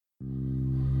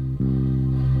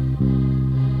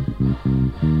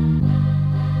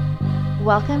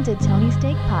Welcome to Tony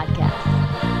Steak Podcast.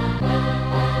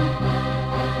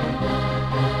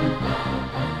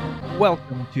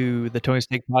 Welcome to the Tony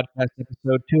Steak Podcast,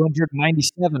 episode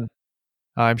 297.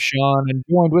 I'm Sean, and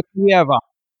joined with me, Eva.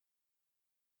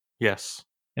 Yes.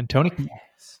 And Tony.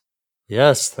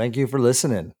 Yes, thank you for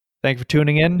listening. Thank you for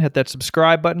tuning in. Hit that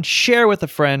subscribe button, share with a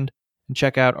friend, and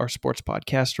check out our sports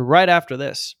podcast right after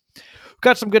this. We've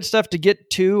got some good stuff to get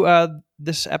to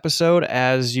this episode.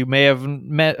 As you may have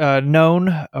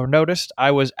known or noticed,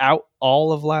 I was out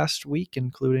all of last week,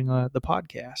 including the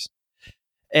podcast.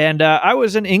 And I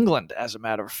was in England, as a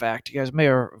matter of fact. You guys may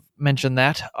have mentioned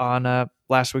that on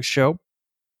last week's show.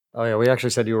 Oh, yeah, we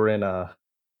actually said you were in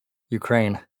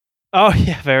Ukraine. Oh,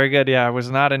 yeah, very good. Yeah, I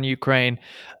was not in Ukraine.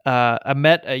 I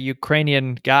met a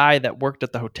Ukrainian guy that worked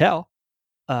at the hotel,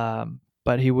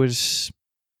 but he was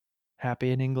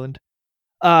happy in England.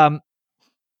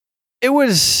 It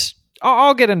was,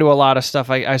 I'll get into a lot of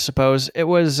stuff, I suppose. It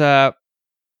was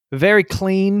very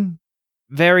clean,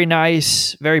 very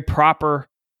nice, very proper,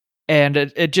 and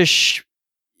it just,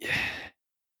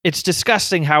 it's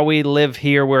disgusting how we live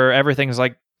here where everything's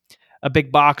like a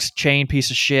big box chain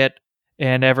piece of shit,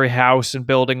 and every house and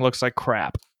building looks like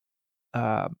crap.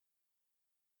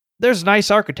 There's nice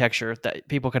architecture that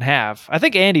people can have. I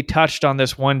think Andy touched on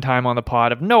this one time on the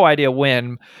pod. I have no idea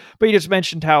when, but he just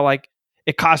mentioned how like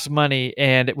it costs money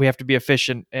and we have to be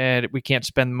efficient and we can't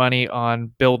spend money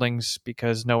on buildings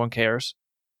because no one cares.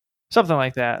 Something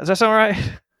like that. Does that sound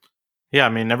right? Yeah, I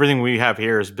mean, everything we have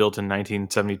here is built in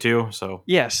 1972, so...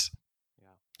 Yes.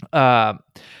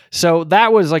 So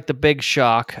that was like the big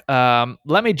shock.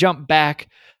 Let me jump back.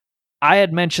 I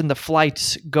had mentioned the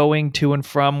flights going to and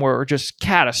from were just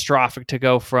catastrophic to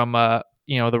go from,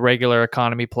 the regular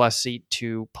economy plus seat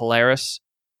to Polaris.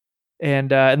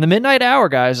 And in the midnight hour,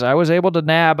 guys, I was able to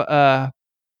nab,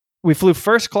 we flew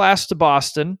first class to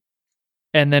Boston,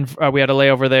 and then we had a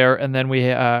layover there, and then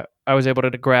I was able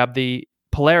to grab the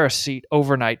Polaris seat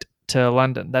overnight to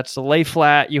London. That's the lay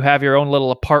flat. You have your own little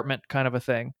apartment kind of a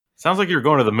thing. Sounds like you're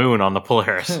going to the moon on the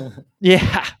Polaris.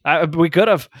 Yeah, we could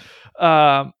have.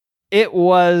 It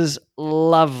was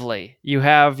lovely. You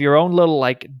have your own little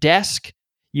like desk.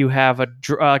 You have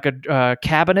a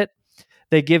cabinet.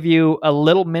 They give you a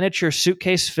little miniature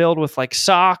suitcase filled with like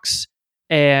socks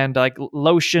and like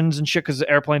lotions and shit because the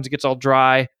airplanes gets all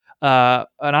dry. An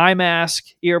eye mask,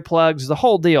 earplugs, the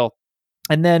whole deal.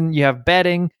 And then you have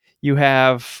bedding. You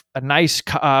have a nice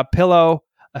pillow,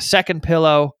 a second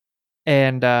pillow,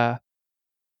 and I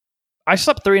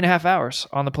slept 3.5 hours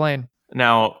on the plane.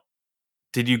 Now,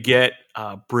 did you get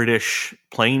British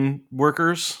plane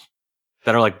workers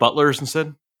that are like butlers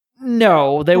instead?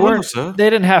 No, they weren't. Sir.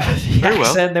 They didn't have the Very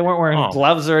accent. well. They weren't wearing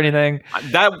gloves or anything.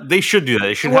 That they should do that.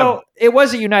 They should Well, have. it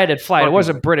was a United flight. It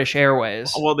wasn't British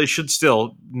Airways. Well, they should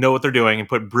still know what they're doing and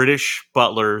put British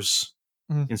butlers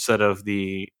instead of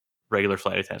the regular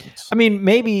flight attendants. I mean,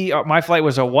 maybe my flight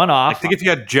was a one-off. I think if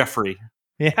you had Jeffrey.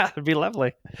 Yeah, it'd be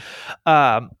lovely.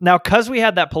 Now, because we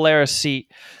had that Polaris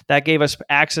seat, that gave us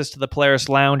access to the Polaris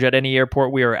lounge at any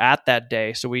airport we were at that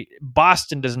day. So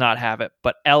Boston does not have it,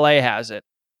 but LA has it.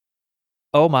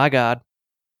 Oh my God.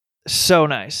 So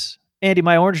nice. Andy,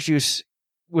 my orange juice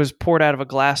was poured out of a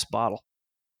glass bottle.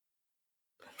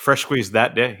 Fresh squeezed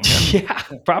that day. Yeah,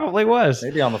 probably was.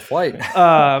 Maybe on the flight.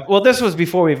 Well, this was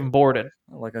before we even boarded.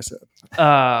 Like I said.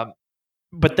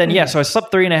 But then, yeah, so I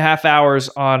slept 3.5 hours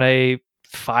on a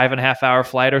 5.5 hour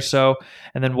flight or so,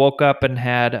 and then woke up and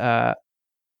had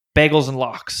bagels and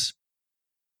lox.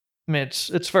 I mean,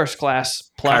 it's first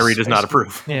class. Plus, Kyrie does not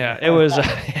approve. Yeah, it was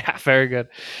very good.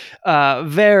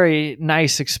 Very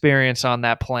nice experience on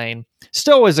that plane.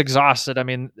 Still was exhausted. I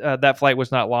mean, that flight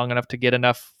was not long enough to get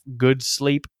enough good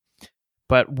sleep,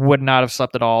 but would not have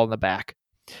slept at all in the back.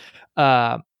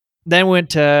 Then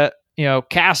went to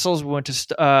castles. We went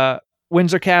to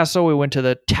Windsor Castle. We went to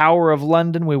the Tower of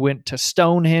London. We went to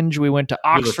Stonehenge. We went to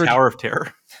Oxford. The Tower of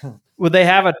Terror. Well, they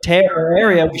have a terror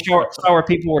area. We saw where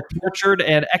people were tortured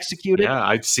and executed. Yeah,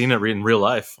 I've seen it in real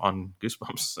life on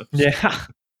Goosebumps. Yeah.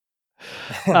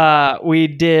 We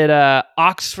did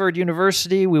Oxford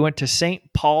University. We went to St.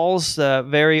 Paul's, the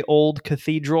very old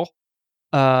cathedral.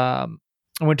 I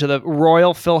went to the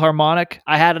Royal Philharmonic.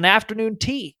 I had an afternoon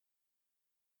tea.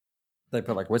 They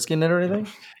put like whiskey in it or anything?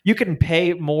 You can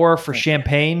pay more for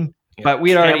champagne. But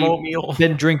we had already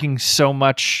been drinking so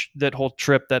much that whole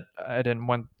trip that I didn't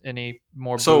want any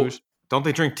more booze. Don't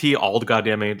they drink tea all the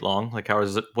goddamn night long? Like, how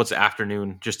is it? What's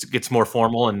afternoon? Just gets more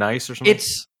formal and nice or something?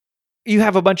 You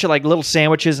have a bunch of like little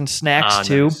sandwiches and snacks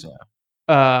too. Nice,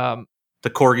 yeah. The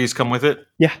corgis come with it?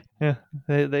 Yeah.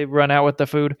 They run out with the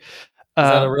food. Is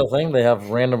that a real thing? They have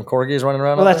random corgis running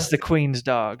around? Well, that's the Queen's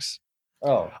dogs.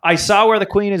 Oh, I saw where the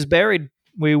queen is buried.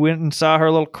 We went and saw her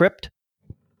little crypt,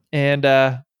 and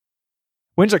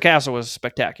Windsor Castle was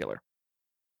spectacular.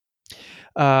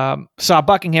 Saw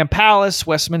Buckingham Palace,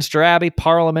 Westminster Abbey,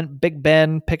 Parliament, Big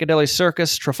Ben, Piccadilly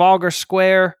Circus, Trafalgar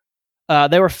Square.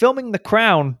 They were filming The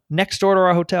Crown next door to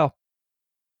our hotel.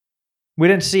 We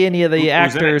didn't see any of the Who's in it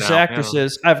actors, now?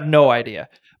 actresses. I have no idea.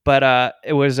 But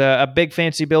it was a big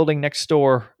fancy building next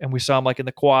door, and we saw them like in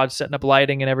the quad setting up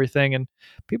lighting and everything, and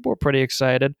people were pretty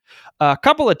excited. A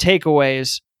couple of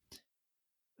takeaways.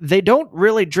 They don't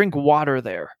really drink water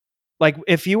there. Like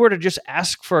if you were to just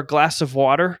ask for a glass of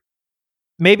water,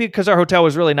 maybe because our hotel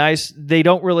was really nice, they're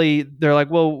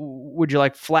like, well, would you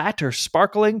like flat or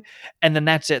sparkling? And then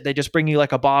that's it. They just bring you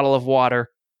like a bottle of water.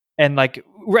 And like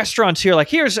restaurants here, like,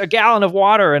 here's a gallon of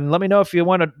water and let me know if you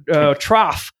want a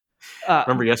trough.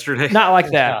 Remember yesterday? Not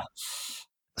like that. yeah.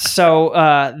 So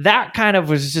that kind of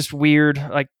was just weird.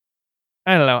 Like,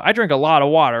 I don't know. I drink a lot of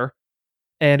water,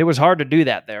 and it was hard to do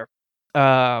that there.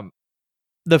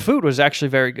 The food was actually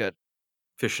very good.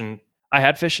 I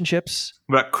had fish and chips.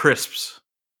 What about crisps?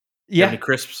 Do you have Yeah, any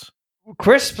crisps?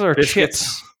 crisps or Biscuits?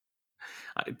 chips.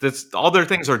 That's all their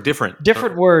things are different.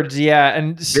 Different words, yeah.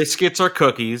 And Biscuits are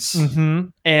cookies.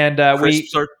 Mhm. And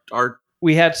Crisps are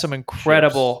we had some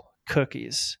incredible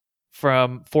cookies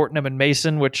from Fortnum and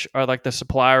Mason, which are like the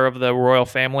supplier of the royal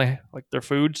family, like their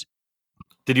foods.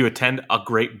 Did you attend a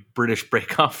Great British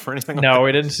Bake Off or anything? No,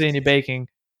 we didn't see any baking.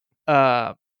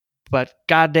 But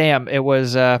goddamn, it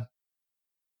was a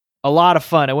lot of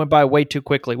fun. It went by way too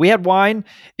quickly. We had wine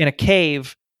in a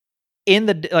cave in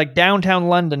the like downtown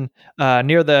London,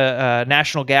 near the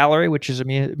National Gallery, which is a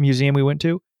museum we went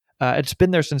to. It's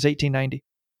been there since 1890.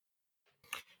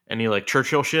 Any like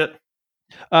Churchill shit?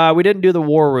 We didn't do the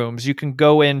war rooms. You can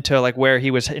go into like where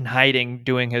he was in hiding,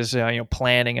 doing his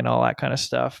planning and all that kind of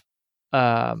stuff.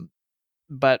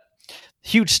 But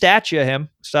huge statue of him.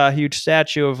 Saw a huge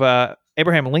statue of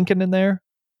Abraham Lincoln in there.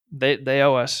 They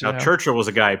owe us. Now Churchill was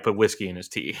a guy who put whiskey in his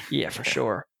tea. Yeah, for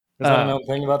sure. Is that another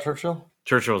thing about Churchill?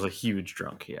 Churchill was a huge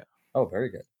drunk. Yeah. Oh, very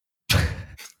good.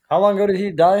 How long ago did he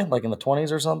die? Like in the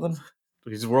 20s or something?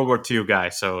 He's a World War II guy,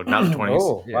 so not the 20s.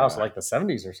 Oh, Yeah. wow. So like the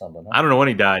 70s or something. Huh? I don't know when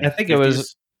he died. I think 50s? it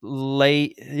was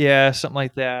late. Yeah, something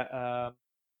like that.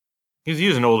 He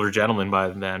was an older gentleman by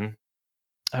then.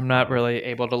 I'm not really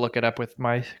able to look it up with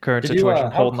my current Did you,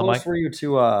 situation how holding the close mic. were you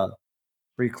to?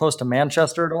 Were you close to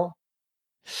Manchester at all?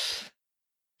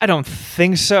 I don't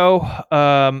think so.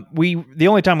 The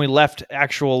only time we left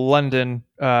actual London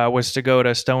was to go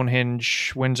to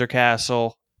Stonehenge, Windsor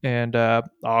Castle, and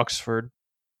Oxford.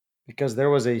 Because there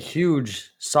was a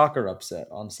huge soccer upset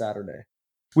on Saturday.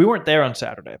 We weren't there on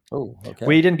Saturday. Oh, okay.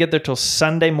 We didn't get there till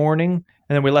Sunday morning,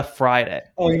 and then we left Friday.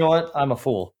 Oh, you know what? I'm a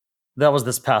fool. That was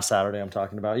this past Saturday I'm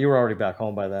talking about. You were already back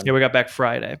home by then. Yeah, we got back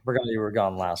Friday. Forgot you were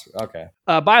gone last week. Okay.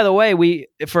 By the way,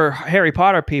 for Harry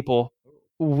Potter people,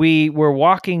 we were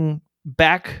walking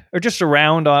back or just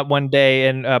around one day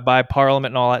and by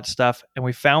Parliament and all that stuff, and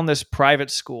we found this private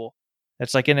school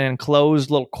that's like in an enclosed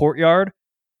little courtyard,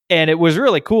 and it was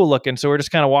really cool looking. So we're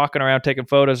just kind of walking around taking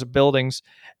photos of buildings,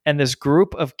 and this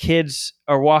group of kids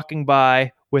are walking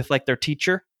by with like their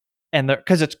teacher, and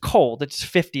because it's cold, it's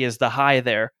 50 is the high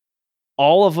there.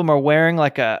 All of them are wearing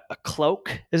like a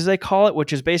cloak, as they call it,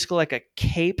 which is basically like a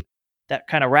cape that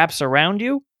kind of wraps around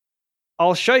you.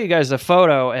 I'll show you guys the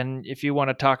photo, and if you want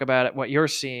to talk about it, what you're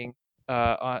seeing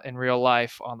in real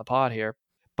life on the pod here.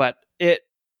 But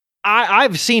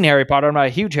I've seen Harry Potter. I'm not a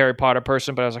huge Harry Potter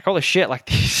person, but I was like, holy shit, like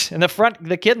these. In the front,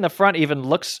 the kid in the front even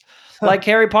looks like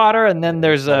Harry Potter, and then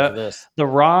there's the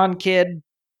Ron kid.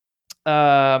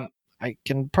 I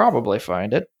can probably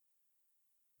find it.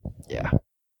 Yeah.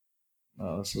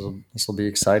 Oh, this will be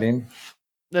exciting.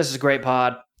 This is a great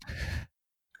pod.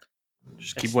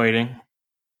 Just keep waiting.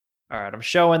 All right, I'm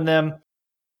showing them.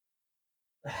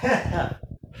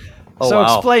 Oh, So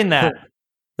wow. explain that.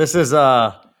 This is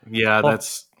Yeah,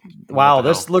 that's wow. what the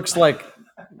This hell? looks like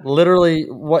literally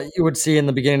what you would see in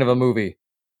the beginning of a movie.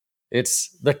 It's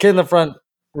the kid in the front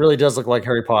really does look like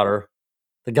Harry Potter.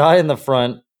 The guy in the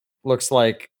front looks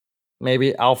like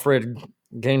maybe Alfred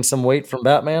gained some weight from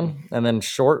Batman and then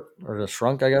short or just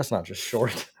shrunk, I guess, not just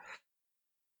short.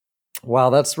 Wow,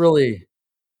 that's really,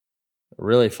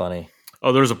 really funny.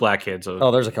 Oh, there's a black kid. So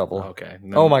Oh, there's a couple. okay.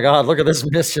 Oh my God, look at this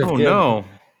mischief Oh kid. no,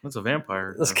 that's a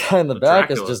vampire. This guy in the A back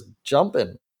Dracula. is just jumping.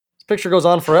 This picture goes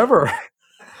on forever.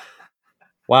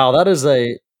 Wow, that's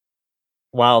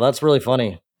really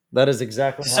funny. That is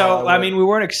exactly how So, I would- mean, we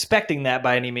weren't expecting that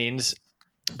by any means,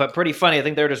 but pretty funny. I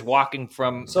think they're just walking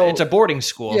from. So- It's a boarding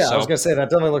school. yeah, so I was gonna say that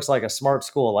definitely looks like a smart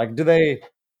school. Like, are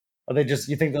they just?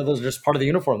 You think that those are just part of the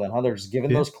uniform then? Huh? They're just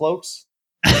given those cloaks?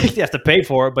 You have to pay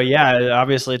for it, but yeah,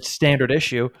 obviously it's standard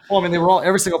issue. Well, I mean,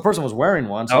 every single person was wearing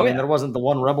one. So, Oh, I mean, yeah. there wasn't the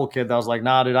one rebel kid that was like,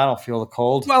 nah, dude, I don't feel the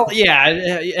cold. Well, yeah,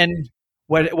 and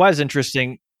what it was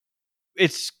interesting,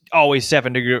 it's always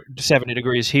 70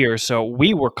 degrees here, so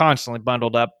we were constantly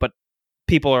bundled up, but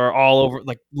people are all over,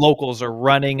 like locals are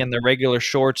running in their regular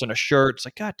shorts and a shirt. It's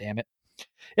like, God damn it.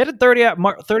 It had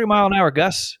 30 mile an hour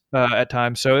gusts at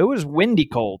times, so it was windy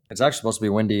cold. It's actually supposed to be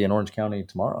windy in Orange County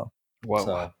tomorrow. Whoa.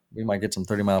 So we might get some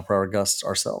 30 mile per hour gusts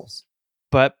ourselves.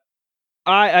 But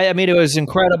I mean, it was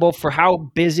incredible for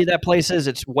how busy that place is.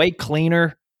 It's way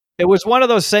cleaner. It was one of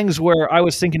those things where I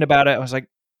was thinking about it. I was like,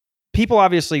 people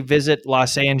obviously visit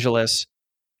Los Angeles.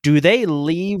 Do they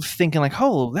leave thinking like,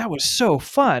 oh, that was so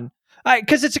fun?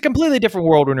 Because it's a completely different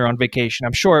world when you're on vacation.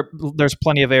 I'm sure there's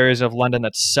plenty of areas of London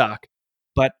that suck,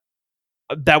 but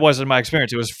that wasn't my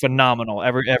experience. It was phenomenal.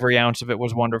 Every ounce of it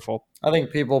was wonderful. I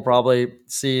think people probably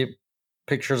see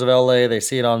pictures of LA, they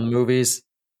see it on movies,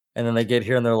 and then they get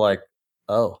here and they're like,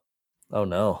 oh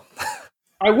no.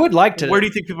 I would like to. Where do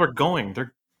you think people are going?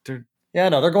 They're Yeah,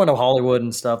 no, they're going to Hollywood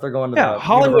and stuff. They're going to the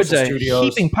Hollywood's Universal a Studios.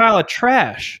 heaping pile of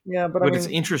trash. Yeah, but it's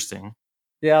interesting.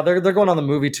 Yeah, they're going on the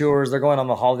movie tours. They're going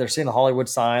on they're seeing the Hollywood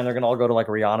sign. They're going to all go to like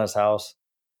Rihanna's house.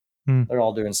 They're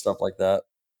all doing stuff like that.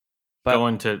 But,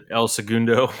 going to El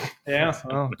Segundo. Yeah,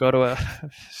 well, go to a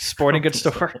sporting goods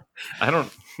store. I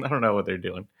don't know what they're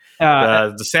doing.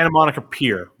 The Santa Monica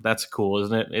Pier. That's cool,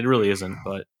 isn't it? It really isn't,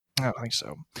 but I don't think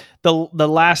so. The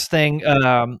last thing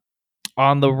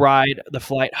on the ride, the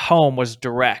flight home was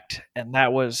direct, and I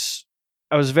was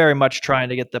very much trying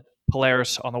to get the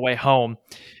Polaris on the way home.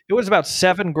 It was about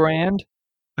 $7,000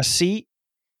 a seat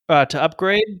to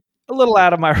upgrade, a little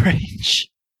out of my range.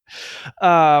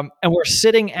 And we're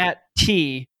sitting at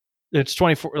T. It's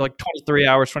 23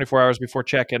 hours, 24 hours before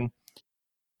check-in,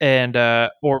 and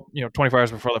or 24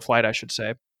 hours before the flight, I should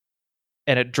say.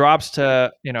 And it drops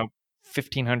to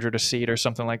 $1,500 a seat or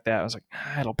something like that. I was like,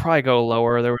 it'll probably go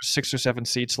lower. There were 6 or 7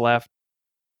 seats left.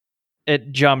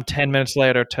 It jumped 10 minutes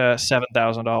later to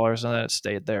 $7,000, and then it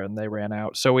stayed there, and they ran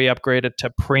out. So we upgraded to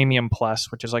Premium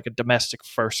Plus, which is like a domestic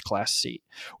first-class seat,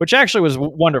 which actually was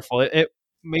wonderful. It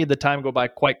made the time go by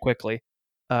quite quickly.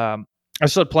 I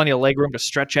still had plenty of legroom to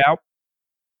stretch out.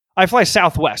 I fly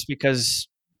Southwest because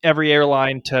every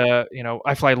airline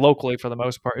I fly locally for the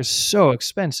most part, is so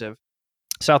expensive.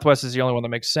 Southwest is the only one that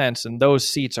makes sense, and those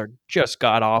seats are just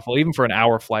god awful. Even for an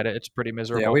hour flight, it's pretty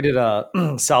miserable. Yeah, we did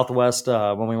Southwest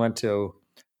when we went to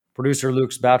producer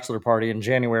Luke's bachelor party in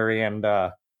January, and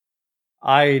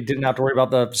I didn't have to worry about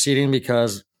the seating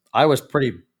because I was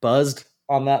pretty buzzed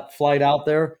on that flight out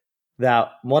there.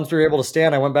 That once we were able to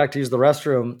stand, I went back to use the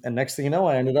restroom, and next thing you know,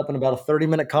 I ended up in about a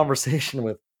 30-minute conversation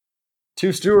with two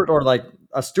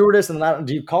a stewardess, and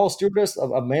do you call a stewardess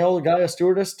a male guy a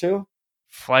stewardess too?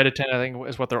 Flight attendant, I think,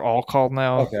 is what they're all called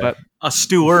now. Okay. But a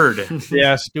steward.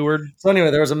 Yeah, steward. So anyway,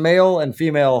 there was a male and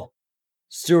female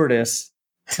stewardess.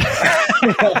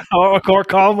 Or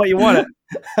call them what you want it.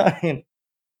 I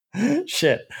mean,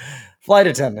 shit. Flight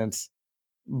attendants.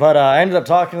 But I ended up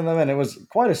talking to them, and it was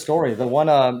quite a story. The one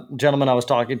gentleman I was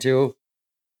talking to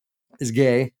is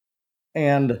gay,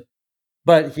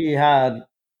 but he had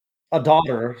a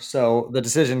daughter, so the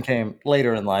decision came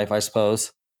later in life, I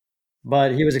suppose.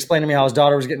 But he was explaining to me how his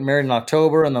daughter was getting married in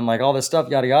October, and then like all this stuff,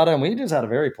 yada yada. And we just had a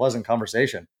very pleasant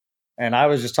conversation. And I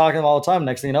was just talking to him all the time.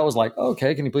 Next thing you know, it was like,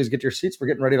 okay, can you please get your seats? We're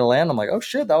getting ready to land. I'm like, oh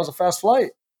shit, that was a fast flight.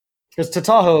 Because to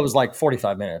Tahoe it was like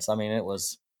 45 minutes. I mean, it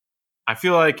was. I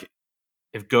feel like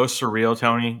if ghosts are real,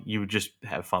 Tony, you would just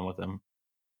have fun with them.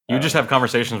 You would just have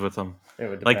conversations with them.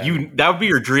 That would be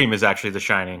your dream, is actually The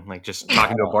Shining. Like just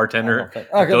talking to a bartender. Okay,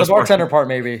 the bartender part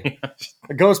maybe.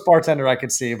 A ghost bartender I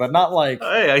could see, but not like.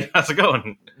 Hey, how's it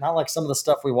going? Not like some of the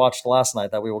stuff we watched last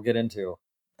night that we will get into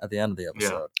at the end of the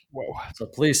episode. Yeah. Whoa. So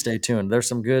please stay tuned. There's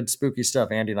some good spooky stuff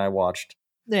Andy and I watched.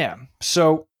 Yeah.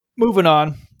 So moving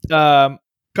on.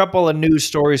 Couple of news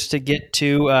stories to get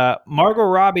to. Margot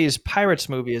Robbie's Pirates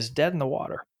movie is dead in the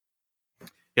water.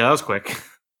 Yeah, that was quick.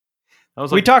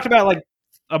 We talked about like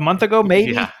a month ago,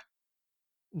 maybe. Yeah.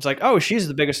 It's like, oh, she's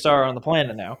the biggest star on the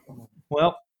planet now.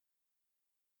 Well,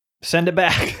 send it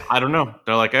back. I don't know.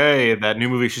 They're like, hey, that new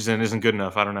movie she's in isn't good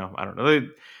enough. I don't know.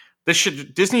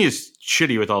 Disney is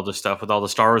shitty with all this stuff, with all the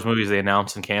Star Wars movies they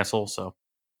announce and cancel. So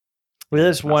we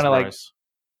just want to like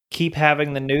keep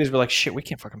having the news. We're like, shit, we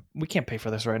can't pay for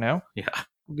this right now. Yeah.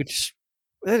 We're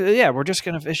just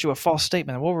going to issue a false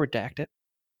statement and we'll redact it.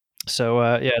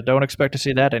 So, don't expect to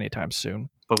see that anytime soon.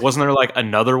 But wasn't there like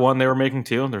another one they were making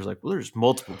too? And there's like, well, there's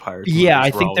multiple Pirates. Yeah, I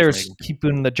think there's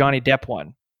keeping the Johnny Depp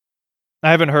one.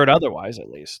 I haven't heard otherwise, at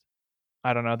least.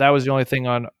 I don't know. That was the only thing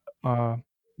on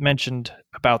mentioned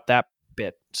about that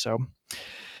bit. So,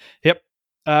 yep.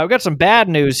 We've got some bad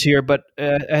news here, but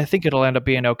I think it'll end up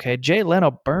being okay. Jay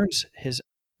Leno burns his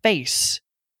face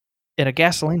in a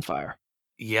gasoline fire.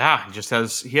 Yeah,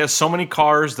 he has so many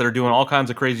cars that are doing all kinds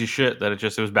of crazy shit that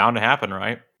it was bound to happen,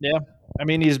 right? Yeah. I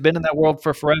mean, he's been in that world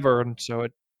for forever, and so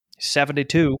he's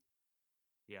 72.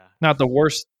 Yeah. Not the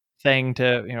worst thing to,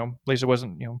 at least it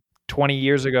wasn't, 20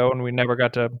 years ago, and we never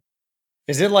got to.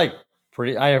 Is it like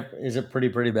pretty? Is it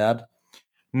pretty bad?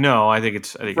 No, I think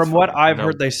From what I've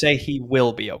heard, they say he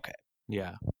will be okay.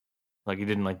 Yeah, like he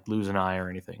didn't like lose an eye or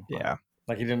anything. Yeah,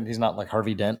 like he didn't. He's not like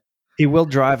Harvey Dent. He will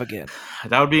drive again.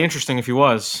 That would be interesting if he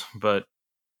was, but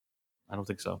I don't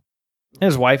think so.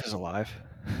 His wife is alive,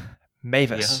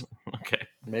 Mavis. Yeah. Okay,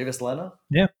 Mavis Leno.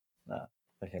 Yeah, no,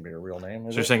 that can't be her real name.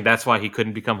 So you're saying that's why he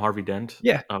couldn't become Harvey Dent?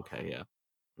 Yeah. Okay. Yeah,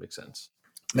 makes sense.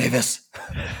 Mavis.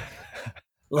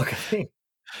 Look at me.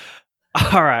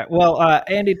 Uh-huh. All right. Well,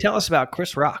 Andy, tell us about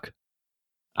Chris Rock.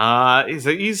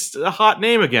 He's a hot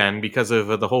name again because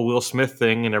of the whole Will Smith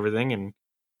thing and everything,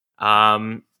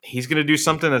 and he's going to do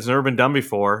something that's never been done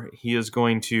before. He is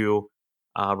going to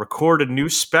record a new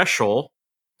special,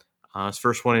 his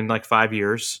first one in like 5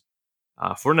 years,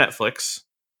 for Netflix.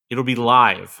 It'll be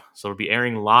live, so it'll be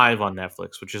airing live on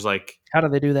Netflix, which is like, how do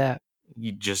they do that?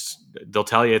 They'll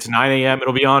tell you it's 9 a.m.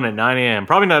 It'll be on at 9 a.m.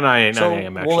 Probably not 9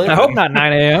 a.m. actually. I hope not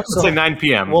 9 a.m. It's like 9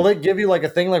 p.m. Will it give you like a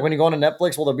thing like when you go on to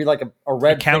Netflix? Will there be like a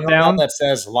red countdown that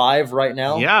says live right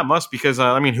now? Yeah, it must, because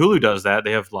Hulu does that.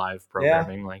 They have live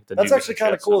programming. Like that's actually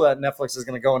kind of cool that Netflix is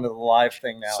going to go into the live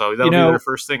thing now. So that'll be their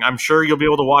first thing. I'm sure you'll be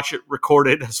able to watch it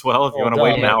recorded as well if you want to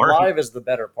wait an hour. Live is the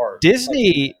better part.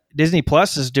 Disney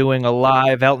Plus is doing a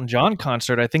live Elton John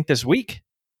concert, I think, this week.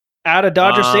 Out of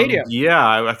Dodger Stadium.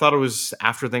 Yeah, I thought it was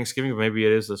after Thanksgiving, but maybe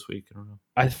it is this week. I don't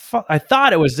know. I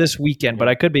thought it was this weekend, but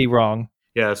I could be wrong.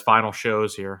 Yeah, his final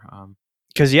shows here.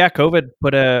 Because, COVID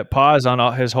put a pause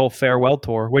on his whole farewell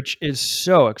tour, which is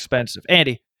so expensive.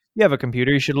 Andy, you have a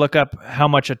computer. You should look up how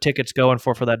much a ticket's going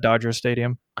for that Dodger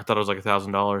Stadium. I thought it was like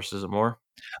 $1,000. Is it more?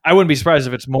 I wouldn't be surprised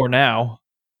if it's more now.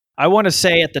 I want to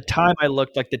say at the time I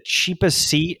looked, like the cheapest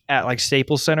seat at like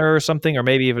Staples Center or something, or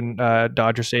maybe even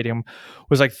Dodger Stadium,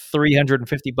 was like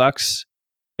 $350,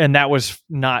 and that was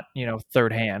not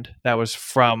third hand. That was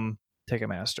from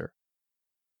Ticketmaster.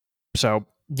 So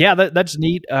yeah, that's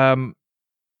neat.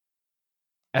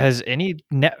 Has any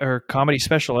net or comedy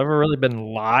special ever really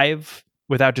been live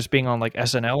without just being on like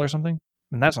SNL or something?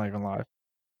 And that's not even live.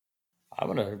 I'm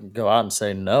gonna go out and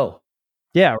say no.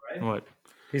 Yeah, right. What?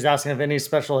 He's asking if any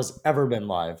special has ever been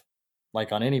live,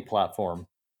 like on any platform.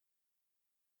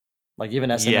 Like even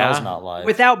SNL is not live.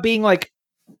 Without being like,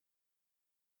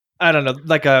 I don't know,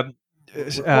 like a,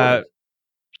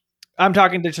 I'm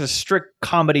talking just a strict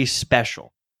comedy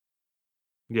special.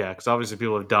 Yeah, because obviously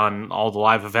people have done all the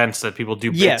live events that people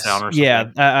do bits on or something.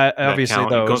 Yeah, obviously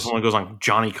those. Someone goes on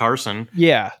Johnny Carson.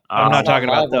 Yeah, I'm not talking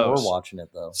about those. We're watching it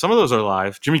though. Some of those are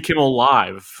live. Jimmy Kimmel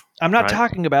Live. I'm not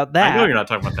talking about that. I know you're not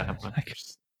talking about that.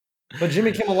 But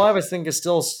Jimmy Kimmel Live, I think, is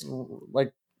still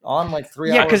like on like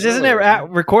 3 hours. Yeah, because isn't it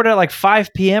recorded at like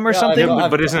 5 p.m. or something?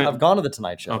 I've gone to the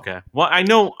Tonight Show. Okay. Well, I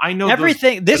know.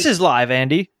 Everything. This is live,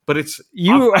 Andy. But it's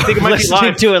I think it might be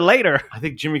live to it later. I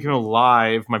think Jimmy Kimmel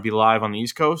Live might be live on the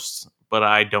East Coast, but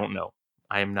I don't know.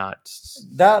 I am not.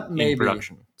 That may in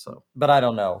production. So, but I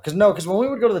don't know because when we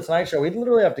would go to the Tonight Show, we'd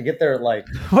literally have to get there at like.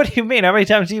 What do you mean? How many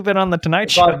times have you been on the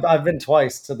Tonight Show? I've been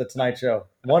twice to the Tonight Show.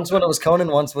 Once when it was Conan,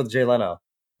 once with Jay Leno.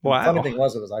 Wow. The funny thing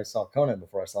was I saw Conan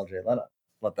before I saw Jay Leno.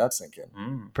 Let that sink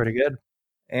in. Pretty good.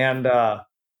 And I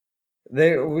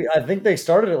think they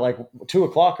started at like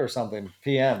 2:00 or something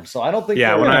p.m. So I don't think.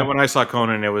 Yeah, when I saw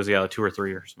Conan, it was 2 or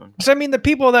 3 or something. So I mean, the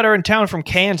people that are in town from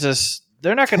Kansas,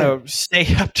 they're not going to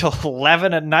stay up till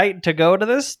 11 at night to go to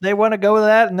this. They want to go to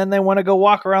that, and then they want to go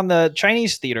walk around the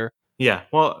Chinese theater. Yeah.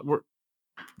 Well,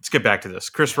 let's get back to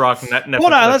this. Chris Rock. Netflix.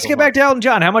 Hold on. Let's get back to Elton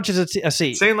John. How much is a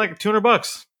seat? Saying like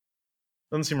 $200.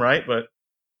 Doesn't seem right, but.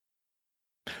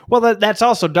 Well, that's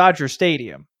also Dodger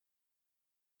Stadium,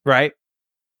 right?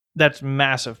 That's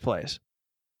massive place.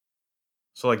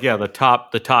 So like, yeah, the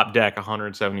top deck,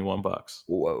 $171.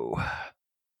 Whoa.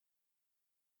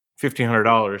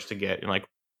 $1,500 to get like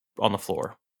on the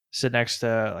floor. Sit next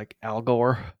to like Al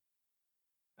Gore.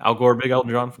 Al Gore, big Elton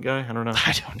John guy? I don't know.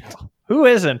 I don't know. Who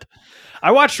isn't?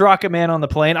 I watched Rocket Man on the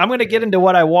plane. I'm going to get into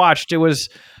what I watched. It was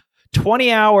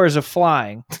 20 hours of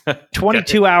flying,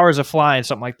 22 hours of flying,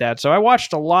 something like that. So I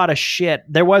watched a lot of shit.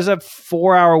 There was a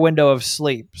 4-hour window of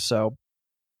sleep,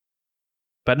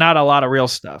 but not a lot of real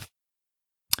stuff.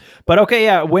 But okay,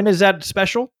 yeah. When is that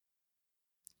special?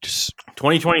 Just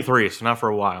 2023, so not for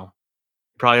a while.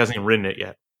 Probably hasn't even written it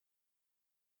yet.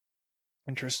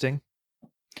 Interesting.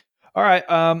 All right.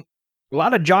 A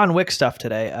lot of John Wick stuff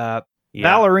today. Yeah.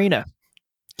 Ballerina.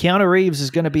 Keanu Reeves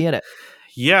is going to be in it.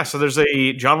 Yeah, so there's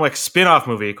a John Wick spin-off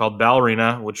movie called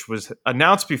Ballerina, which was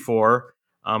announced before,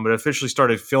 but officially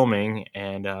started filming,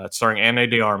 and it's starring Ana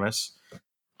de Armas.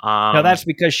 Now that's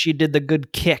because she did the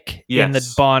good kick in the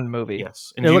Yes. Bond movie.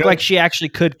 Yes. It looked like she actually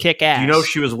could kick ass. Do you know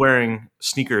she was wearing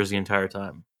sneakers the entire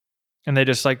time? And they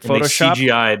just like And they Photoshop.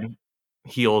 CGI'd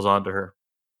heels onto her.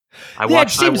 It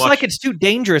seems like it's too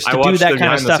dangerous to do that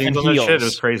kind of stuff in heels. It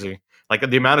was crazy. Like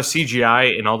the amount of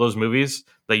CGI in all those movies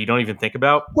that you don't even think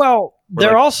about. Well,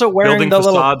 they're like also wearing building the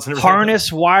little facades and everything.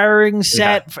 harness wiring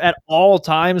set at all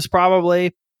times,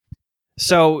 probably.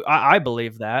 So I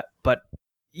believe that. But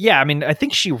yeah, I mean, I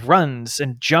think she runs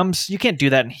and jumps. You can't do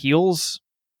that in heels.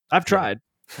 I've tried.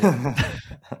 But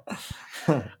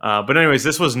anyways,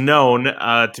 this was known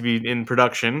to be in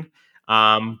production.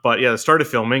 But yeah, it started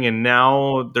filming, and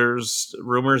now there's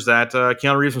rumors that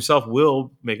Keanu Reeves himself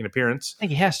will make an appearance. I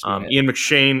think he has to. Ian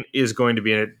McShane is going to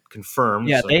be in it, confirmed.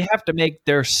 Yeah, so. they have to make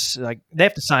their they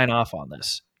have to sign off on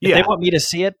this. If Yeah. they want me to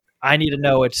see it, I need to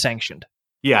know it's sanctioned.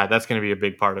 Yeah, that's going to be a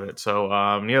big part of it. So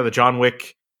yeah, the John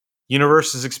Wick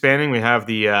universe is expanding. We have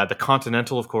the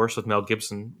Continental, of course, with Mel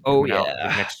Gibson. coming out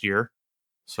next year.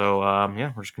 So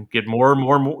yeah, we're just going to get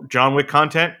more John Wick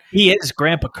content. He is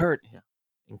Grandpa Kurt. Yeah.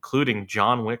 Including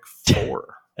John Wick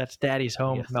 4. That's Daddy's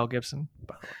Home, Yes. Mel Gibson.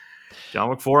 John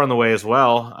Wick 4 on the way as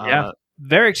well. Yeah,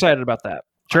 very excited about that.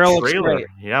 Trailer looks great.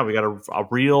 Yeah, we got a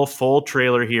real full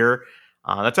trailer here.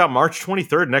 That's out March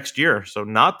 23rd next year, so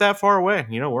not that far away.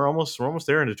 You know, we're almost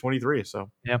there into 23.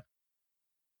 So yeah,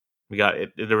 we got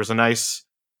it. There was a nice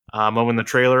moment in the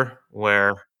trailer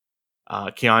where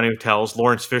Keanu tells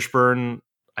Lawrence Fishburne,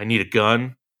 "I need a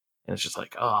gun," and it's just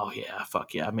like, oh yeah,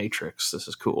 fuck yeah, Matrix. This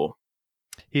is cool.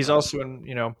 He's also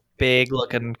in, big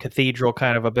looking cathedral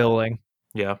kind of a building.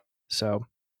 Yeah. So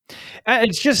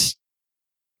it's just,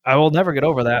 I will never get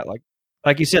over that.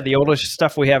 Like you said, the oldest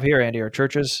stuff we have here, Andy, are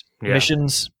churches,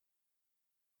 missions.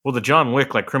 Well, the John Wick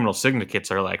criminal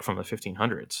syndicates are from the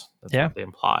 1500s. That's what they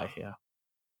imply. Yeah.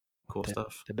 Cool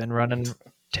stuff. They've been running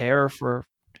terror for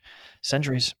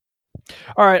centuries.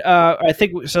 All right, I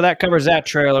think so. That covers that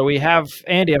trailer. We have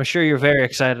Andy. I'm sure you're very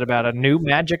excited about a new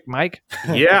Magic Mike.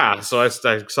 Yeah, so I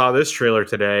saw this trailer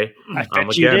today. I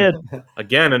bet you did.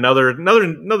 Again, another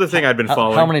thing I've been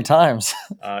following. How many times?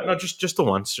 No, just the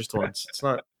once. Just the once. It's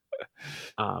not.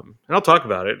 And I'll talk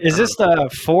about it. Is this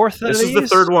the fourth of these? This is the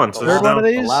third one. So third one of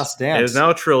these? The Last Dance. It is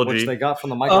now a trilogy. Which they got from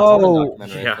the Michael Jordan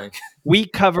documentary, yeah. I think. We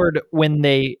covered when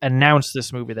they announced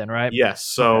this movie then, right? Yes.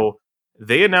 So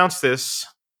they announced this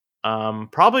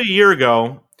probably a year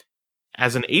ago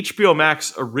as an HBO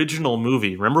Max original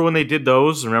movie. Remember when they did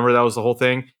those? Remember that was the whole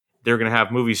thing? They were going to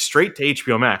have movies straight to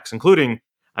HBO Max, including,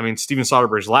 Steven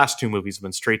Soderbergh's last two movies have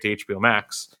been straight to HBO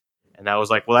Max. And that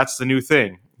was like, well, that's the new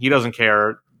thing. He doesn't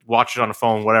care. Watch it on a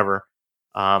phone, whatever.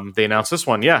 They announced this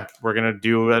one. Yeah, we're going to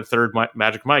do a third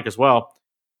Magic Mike as well.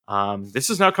 This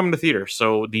is now coming to theater.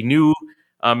 So the new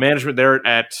management there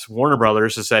at Warner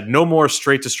Brothers has said no more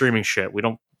straight to streaming shit. We're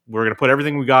going to put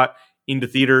everything we got into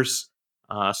theaters.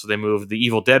 So they moved the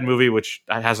Evil Dead movie, which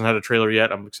hasn't had a trailer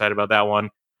yet. I'm excited about that one.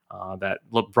 That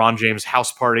LeBron James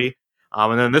house party.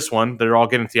 And then this one, they're all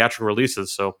getting theatrical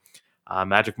releases. So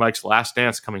Magic Mike's Last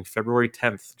Dance coming February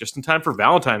 10th, just in time for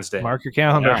Valentine's Day. Mark your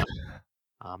calendar.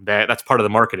 Yeah. That's part of the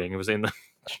marketing. It was in the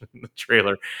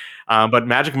trailer. But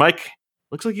Magic Mike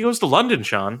looks like he goes to London,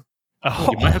 Sean. Oh,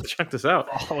 you might have to check this out.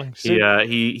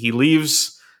 He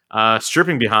leaves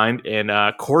stripping behind and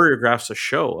choreographs a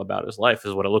show about his life,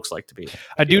 is what it looks like to be.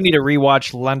 I do need to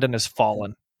rewatch London Has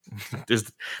Fallen.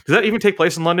 Does that even take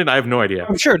place in London? I have no idea.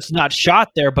 I'm sure it's not shot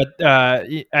there, but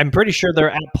I'm pretty sure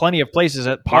they're at plenty of places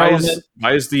at Parliament.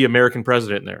 Why is the American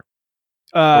president there?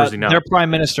 Or is he not? Their prime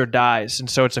minister dies, and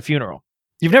so it's a funeral.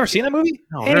 You've never seen that movie?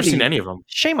 No, I've never seen any of them.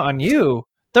 Shame on you.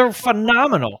 They're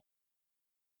phenomenal.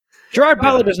 Gerard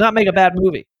Butler does not make a bad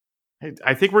movie.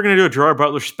 I think we're going to do a Gerard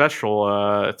Butler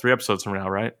special 3 episodes from now,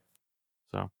 right?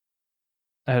 So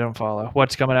I don't follow.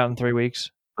 What's coming out in 3 weeks?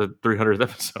 The 300th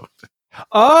episode.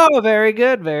 Oh, very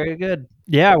good. Very good.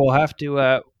 Yeah, we'll have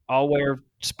to all wear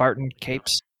Spartan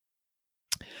capes.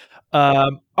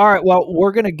 All right. Well,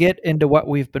 we're going to get into what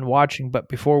we've been watching. But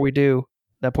before we do,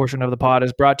 that portion of the pod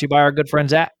is brought to you by our good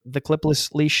friends at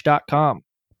thecliplessleash.com.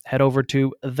 Head over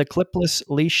to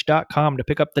thecliplessleash.com to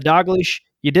pick up the dog leash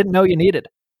you didn't know you needed.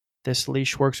 This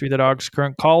leash works with the dog's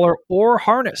current collar or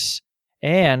harness.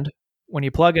 And when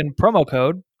you plug in promo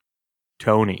code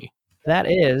Tony, that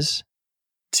is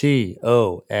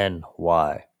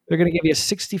TONY. They're going to give you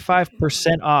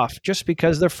 65% off just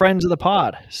because they're friends of the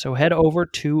pod. So head over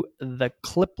to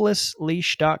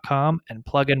thecliplessleash.com and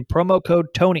plug in promo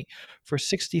code Tony for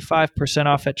 65%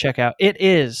 off at checkout. It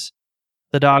is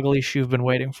the dog leash you've been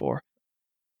waiting for.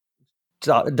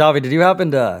 Davi, did you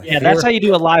happen to? Yeah, that's how you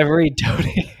do a live read,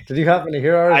 Tony. Did you happen to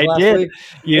hear ours I last did. week?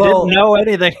 You didn't know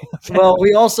anything. Well,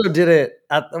 we also did it.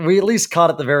 We at least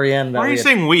caught at the very end. Why are you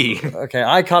saying we? Okay,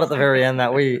 I caught at the very end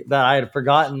that I had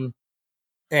forgotten,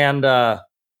 and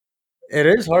it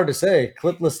is hard to say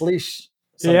clipless leash.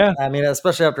 Yeah. I mean,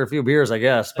 especially after a few beers, I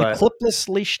guess. But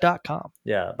cliplessleash.com.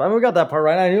 yeah, but I mean, we got that part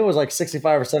right. I knew it was like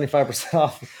 65 or 75%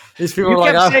 off. These people You were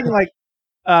kept like,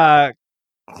 saying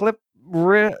clip.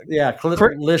 yeah,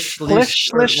 Lish.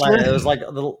 It was like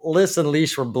the list and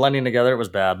leash were blending together. It was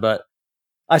bad, but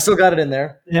I still got it in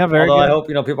there. Yeah, very Although good.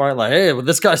 I hope people aren't like, hey, well,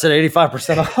 this guy said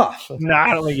 85% off. No,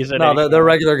 I don't think he said No, the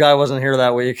regular guy wasn't here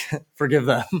that week. Forgive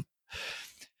them.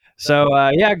 So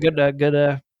yeah, good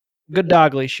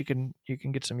dog leash. You can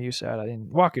get some use out of it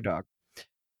and walk your dog.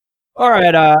 All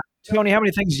right, Tony, how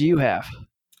many things do you have?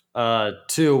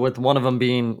 2, with one of them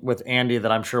being with Andy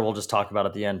that I'm sure we'll just talk about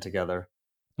at the end together.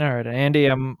 All right, Andy,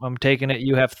 I'm taking it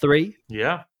you have 3.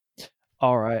 Yeah.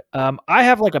 All right. I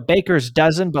have like a baker's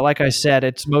dozen, but like I said,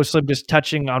 it's mostly just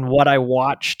touching on what I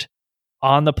watched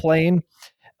on the plane,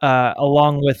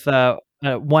 along with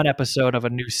one episode of a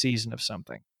new season of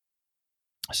something.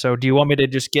 So do you want me to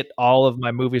just get all of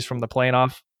my movies from the plane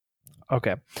off?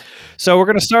 Okay. So we're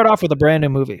going to start off with a brand new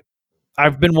movie.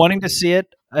 I've been wanting to see it,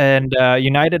 and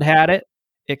United had it.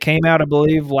 It came out, I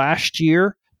believe, last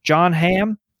year. John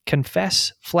Hamm,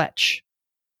 Confess Fletch.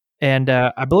 And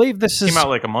I believe this Came out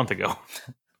like a month ago.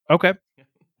 Okay.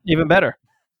 Even better.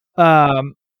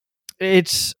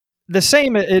 It's the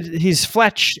same. He's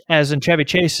Fletch as in Chevy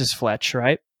Chase's Fletch,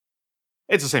 right?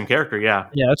 It's the same character, yeah.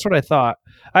 Yeah, that's what I thought.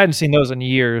 I hadn't seen those in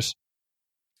years.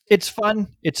 It's fun.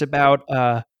 It's about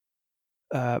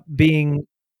being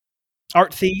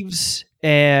art thieves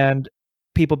and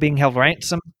people being held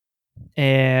ransom.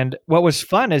 And what was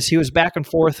fun is he was back and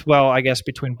forth, well, I guess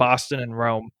between Boston and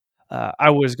Rome. I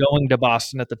was going to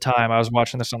Boston at the time. I was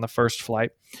watching this on the first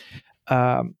flight.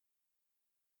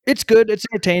 It's good. It's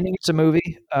entertaining. It's a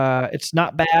movie. It's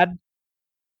not bad.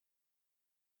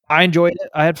 I enjoyed it.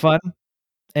 I had fun.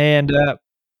 And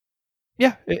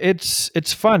yeah,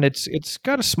 it's fun. It's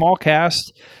got a small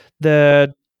cast.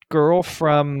 The girl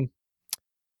from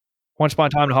Once Upon a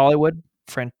Time in Hollywood,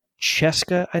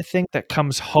 Francesca, I think, that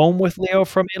comes home with Leo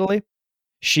from Italy.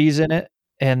 She's in it.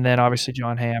 And then obviously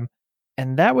John Hamm.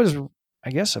 And that was,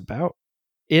 I guess, about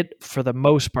it for the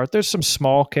most part. There's some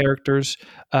small characters.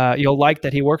 You'll like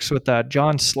that he works with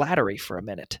John Slattery for a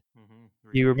minute. Mm-hmm.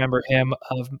 You remember him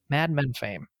of Mad Men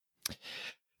fame.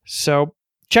 So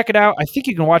check it out. I think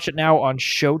you can watch it now on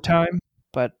Showtime,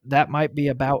 but that might be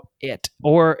about it.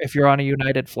 Or if you're on a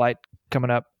United flight coming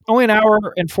up, only an hour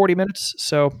and 40 minutes,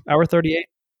 so hour 38.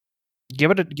 Give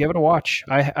it a watch.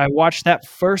 I watched that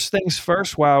first things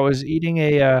first while I was eating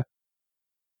a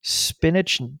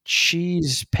spinach and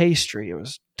cheese pastry. It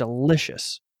was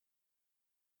delicious.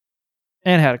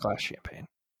 And had a glass of champagne.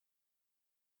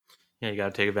 Yeah, you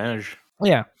got to take advantage.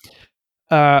 Yeah.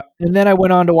 And then I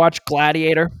went on to watch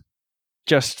Gladiator.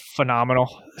 Just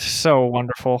phenomenal. So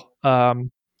wonderful.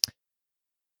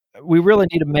 We really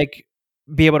need to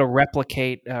be able to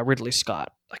replicate Ridley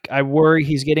Scott. Like, I worry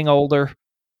he's getting older,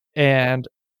 and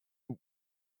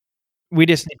we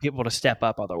just need people to step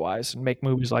up otherwise and make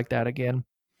movies like that again.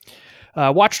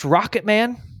 Watched Rocket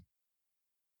Man.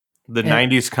 The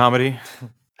 90s comedy.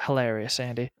 Hilarious,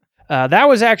 Andy. That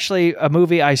was actually a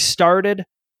movie I started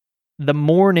the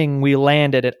morning we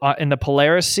landed in the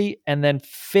Polaris seat and then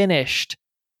finished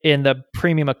in the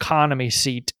premium economy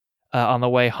seat on the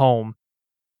way home.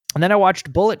 And then I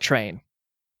watched Bullet Train,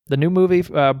 the new movie,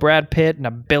 Brad Pitt and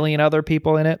a billion other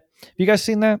people in it. Have you guys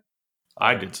seen that?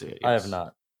 I did see it. Yes. I have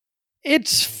not.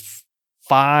 It's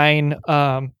fine.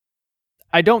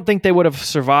 I don't think they would have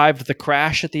survived the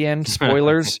crash at the end.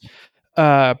 Spoilers.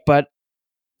 But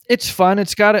it's fun.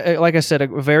 It's got, like I said, a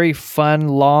very fun,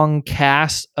 long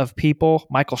cast of people.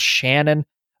 Michael Shannon.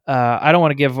 I don't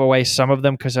want to give away some of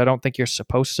them because I don't think you're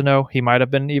supposed to know. He might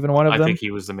have been even one of them. I think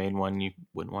he was the main one you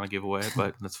wouldn't want to give away,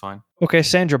 but that's fine. Okay,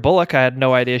 Sandra Bullock. I had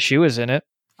no idea she was in it.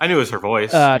 I knew it was her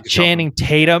voice. Channing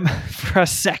Tatum for a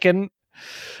second.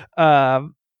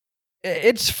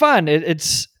 It's fun.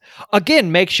 It's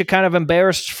again makes you kind of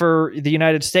embarrassed for the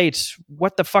United States.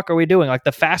 What the fuck are we doing? Like,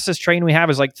 the fastest train we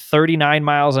have is like 39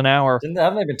 miles an hour.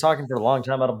 Haven't they been talking for a long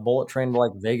time about a bullet train to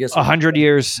like Vegas? 100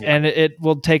 years, yeah. And it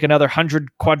will take another $100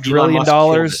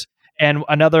 quadrillion and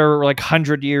another like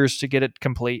 100 years to get it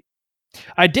complete.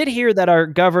 I did hear that our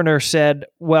governor said,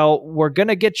 well, we're going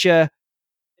to get you.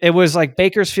 It was like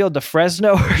Bakersfield to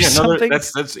Fresno or something.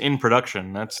 That's in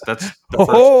production. That's the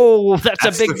first.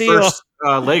 That's a big deal. First,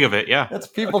 leg of it, yeah. That's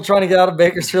people trying to get out of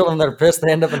Bakersfield and they're pissed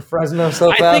they end up in Fresno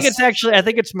so fast. I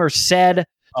think it's Merced to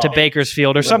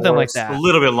Bakersfield or something like that. A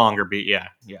little bit longer beat, yeah.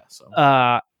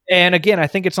 So. And again, I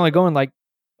think it's only going like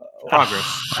progress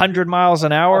 100 miles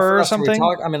an hour or something.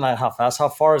 Like how fast? How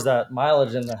far is that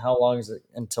mileage, and how long is it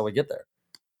until we get there?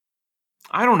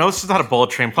 I don't know. This is not a bullet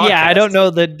train podcast. Yeah, I don't know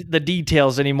the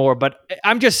details anymore, but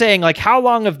I'm just saying, like, how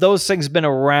long have those things been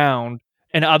around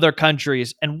in other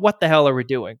countries, and what the hell are we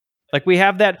doing? Like, we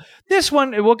have this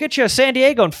one, we'll get you to San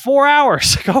Diego in 4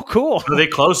 hours. Like, oh, cool. They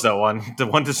closed that one. The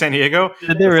one to San Diego?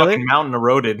 Did they really? Fucking mountain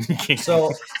eroded.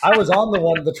 So I was on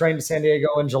the train to San Diego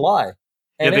in July.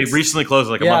 And they recently closed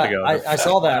like a month ago. I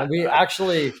saw that. We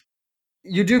actually,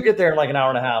 you do get there in like an hour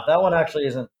and a half. That one actually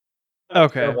isn't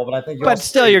terrible, but I think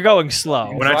still you're going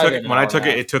slow. When I took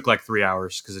it took like 3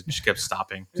 hours because it just kept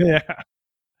stopping. Yeah.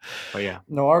 But yeah.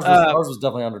 No, ours was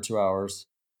definitely under 2 hours.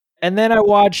 And then I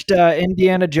watched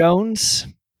Indiana Jones.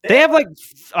 They have like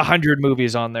 100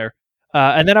 movies on there.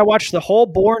 And then I watched the whole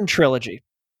Bourne trilogy.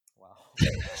 Wow.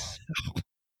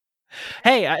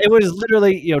 Hey, it was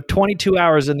literally 22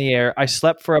 hours in the air. I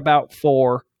slept for about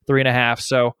 3.5.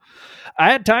 So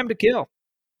I had time to kill.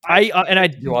 You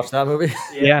watched that movie?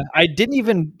 Yeah, I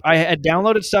had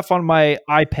downloaded stuff on my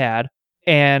iPad,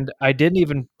 and I didn't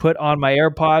even put on my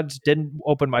AirPods. Didn't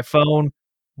open my phone.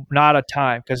 Not a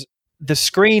time, because the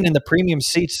screen in the premium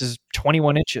seats is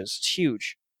 21 inches. It's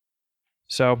huge.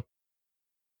 So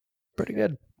pretty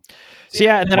good. So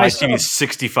yeah, and then my TV is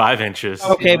 65 inches.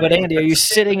 Okay, but Andy, are you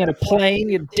sitting in a plane,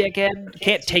 you dickhead?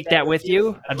 Can't take that with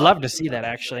you. I'd love to see that,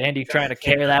 actually. Andy trying to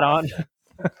carry that on.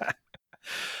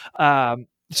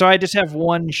 So I just have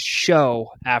one show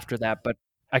after that, but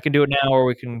I can do it now, or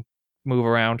we can move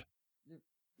around.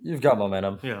 You've got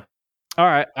momentum. Yeah. All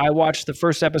right. I watched the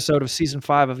first episode of season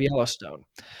 5 of Yellowstone.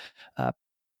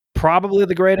 Probably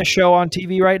the greatest show on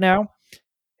TV right now,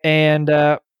 and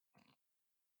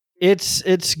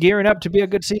it's gearing up to be a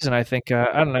good season, I think.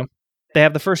 I don't know. They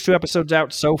have the first 2 episodes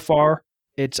out so far.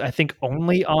 It's, I think,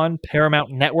 only on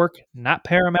Paramount Network, not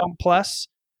Paramount Plus.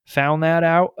 Found that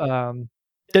out.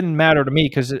 Didn't matter to me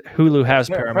because Hulu has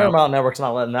Paramount. Paramount Network's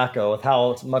not letting that go with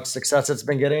how much success it's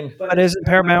been getting. But isn't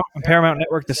Paramount and Paramount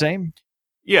Network the same?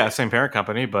 Yeah, same parent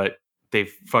company, but they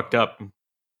fucked up.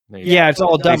 It's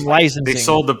all dumb licensing. They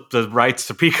sold the rights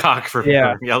to Peacock for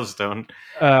Yellowstone.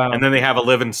 And then they have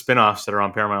 11 spinoffs that are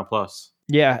on Paramount Plus.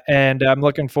 Yeah, and I'm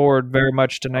looking forward very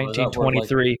much to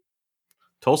 1923.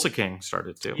 Tulsa King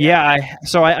started too. Yeah, I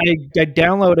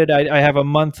downloaded. I have a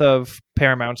month of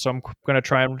Paramount, so I'm going to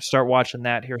try and start watching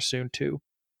that here soon too,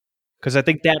 because I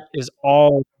think that is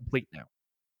all complete now.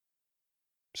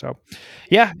 So,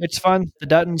 yeah, it's fun. The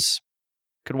Duttons,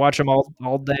 could watch them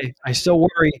all day. I still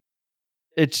worry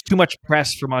it's too much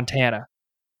press for Montana,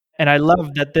 and I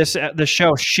love that the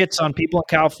show shits on people in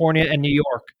California and New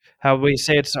York. How we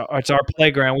say it's our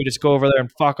playground. We just go over there and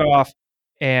fuck off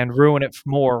and ruin it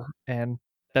more, and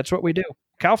that's what we do.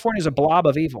 California's a blob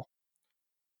of evil.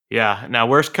 Yeah. Now,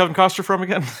 where's Kevin Costner from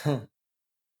again?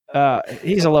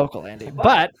 He's a local, Andy.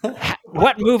 But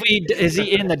what movie is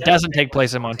he in that doesn't take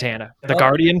place in Montana? The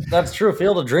Guardian? That's true.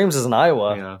 Field of Dreams is in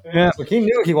Iowa. Yeah. So he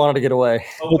knew he wanted to get away.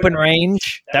 Open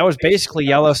Range. That was basically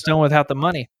Yellowstone without the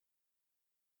money.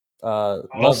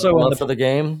 Also, Love for the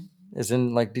Game is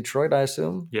in like Detroit, I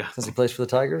assume. Yeah. Since he plays for the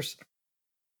Tigers.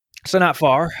 So not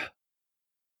far.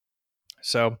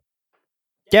 So,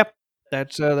 yep.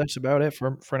 That's about it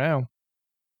for now.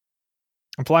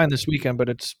 I'm flying this weekend, but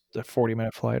it's a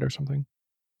 40-minute flight or something.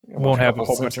 Won't have a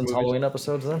whole bunch of Halloween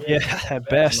episodes then. Yeah, at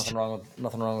best.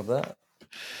 Nothing wrong with that.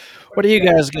 What do you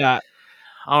guys got?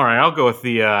 All right, I'll go with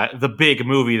the big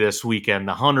movie this weekend,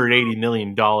 the $180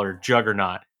 million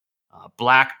juggernaut,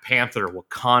 Black Panther: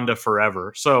 Wakanda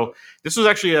Forever. So this was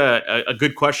actually a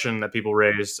good question that people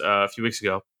raised a few weeks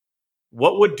ago.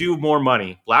 What would do more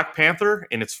money, Black Panther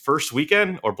in its first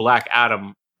weekend or Black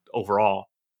Adam overall?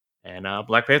 And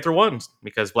Black Panther won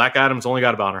because Black Adam's only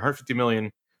got about 150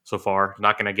 million so far.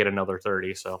 Not going to get another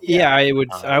 30. So yeah, I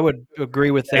would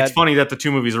agree with that. It's funny that the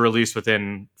 2 movies are released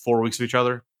within 4 weeks of each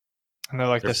other. And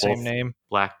they're the same name.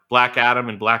 Black Adam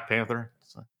and Black Panther.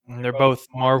 So, and they're both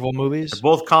Marvel movies. They're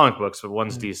both comic books, but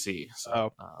one's DC.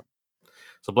 So,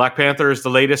 so Black Panther is the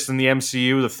latest in the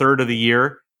MCU, the third of the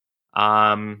year.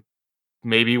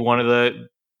 Maybe one of the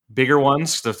bigger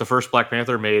ones. The first Black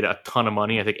Panther made a ton of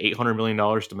money. I think $800 million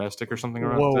domestic or something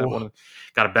around that.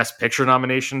 Got a Best Picture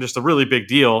nomination. Just a really big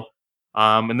deal.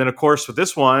 And then, of course, with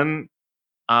this one,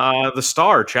 the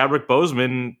star Chadwick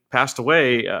Boseman passed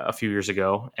away a few years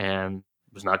ago and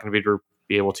was not going to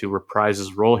be able to reprise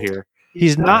his role here.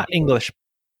 He's not English.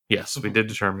 Yes, we did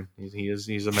determine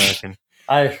he's American.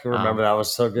 I remember that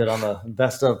was so good on the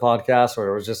Best of podcast where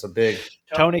it was just a big.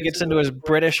 Tony gets into his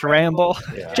British ramble.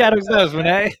 Yeah. Chadwick Boseman,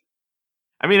 eh?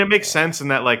 I mean, it makes sense in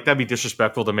that like that'd be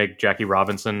disrespectful to make Jackie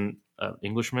Robinson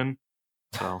Englishman.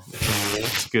 So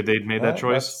it's good they made that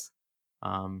choice.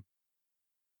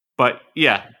 But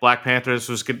yeah, Black Panther. This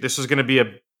was going to be a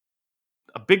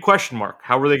big question mark.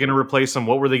 How were they going to replace him?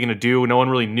 What were they going to do? No one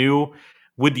really knew.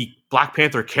 Would the Black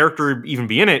Panther character even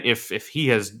be in it if he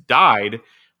has died?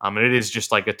 And it is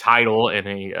just like a title and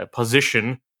a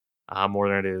position more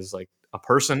than it is like a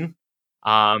person.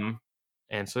 And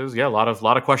so there's a lot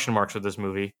of question marks with this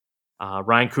movie.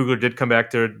 Ryan Coogler did come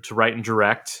back to write and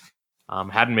direct.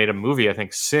 Hadn't made a movie I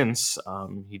think since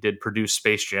he did produce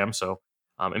Space Jam. So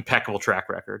impeccable track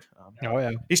record. Oh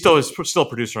yeah, He still is still a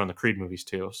producer on the Creed movies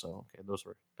too. So okay, those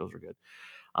were good.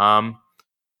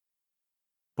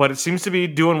 But it seems to be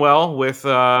doing well with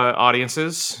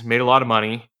audiences. Made a lot of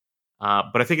money.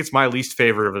 But I think it's my least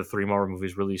favorite of the 3 Marvel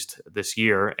movies released this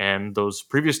year, and those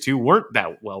previous 2 weren't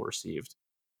that well received.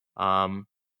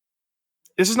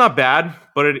 This is not bad,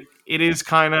 but it is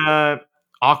kind of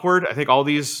awkward. I think all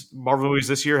these Marvel movies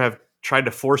this year have tried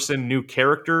to force in new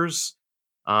characters,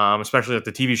 especially that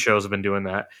the TV shows have been doing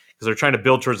that because they're trying to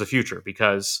build towards the future.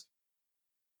 Because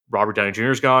Robert Downey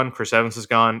Jr. is gone, Chris Evans is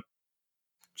gone,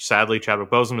 sadly Chadwick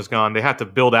Boseman is gone. They have to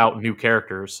build out new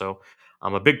characters, so.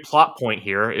 A big plot point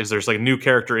here is there's like a new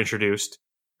character introduced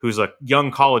who's a young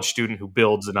college student who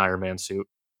builds an Iron Man suit.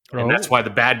 And that's why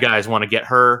the bad guys want to get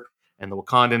her, and the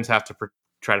Wakandans have to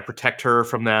try to protect her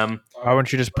from them. Why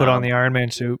wouldn't you just put on the Iron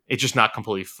Man suit? It's just not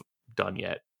completely done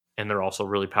yet. And they're also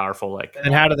really powerful.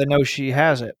 And how do they know she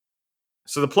has it?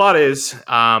 So the plot is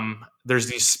there's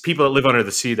these people that live under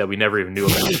the sea that we never even knew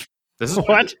about. This is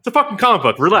What? It's a fucking comic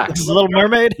book. Relax. This is Little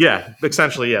Mermaid? Yeah,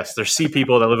 essentially, yes. There's sea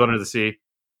people that live under the sea.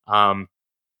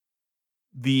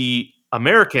 The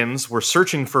Americans were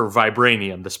searching for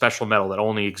vibranium, the special metal that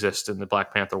only exists in the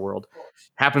Black Panther world.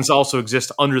 Happens to also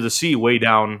exist under the sea, way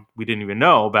down, we didn't even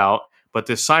know about, but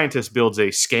this scientist builds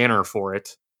a scanner for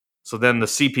it. So then the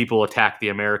sea people attack the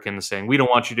Americans, saying, we don't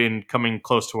want you coming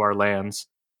close to our lands.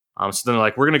 So then they're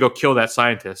like, we're going to go kill that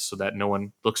scientist so that no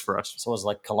one looks for us. So was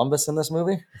like Columbus in this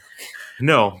movie?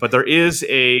 No, but there is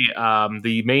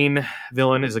the main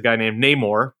villain is a guy named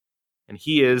Namor, and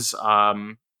he is a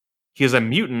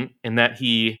mutant in that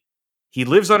he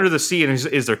lives under the sea and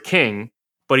is their king,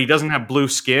 but he doesn't have blue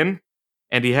skin,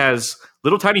 and he has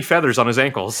little tiny feathers on his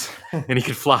ankles, and he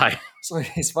can fly. So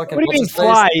he's fucking. What do you mean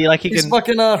fly? Like he's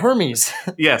fucking Hermes.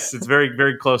 Yes, it's very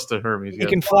very close to Hermes. He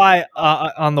can fly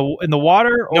in the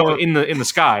water, or no, in the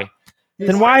sky.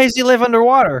 Then why does he live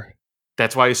underwater?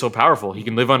 That's why he's so powerful. He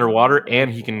can live underwater,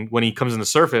 and he can when he comes in the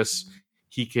surface,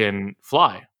 he can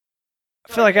fly.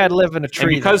 I feel like I'd live in a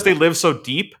tree. And because they live so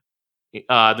deep,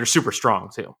 they're super strong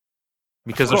too.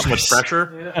 Because there's so much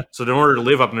pressure. Yeah. So in order to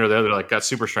live up near there, they're like got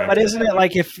super strength. But isn't it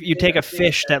like if you take a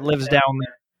fish that lives down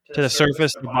there to the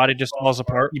surface, the body just falls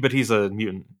apart? But he's a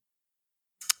mutant.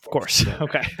 Of course. Yeah.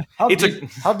 Okay.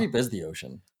 How deep is the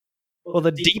ocean? Well,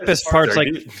 the deepest part's like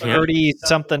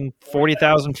 30-something,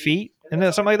 40,000 feet. Isn't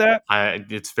it something like that?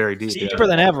 It's very deep. It's deeper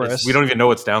than Everest. We don't even know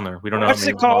what's down there. We don't know. What's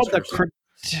it called?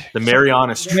 The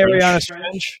Marianas Trench. Marianas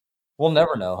Trench. We'll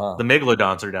never know, huh? The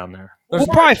megalodons are down there. We'll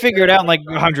probably figure it out in like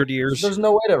 100 years. There's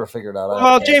no way to ever figure it out.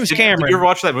 Well, James Cameron. Did you ever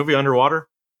watch that movie Underwater?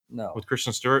 No. With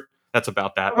Kristen Stewart? That's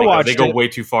about that. They go way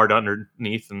too far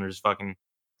underneath, and there's fucking.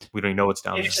 We don't even know what's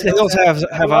down there. They don't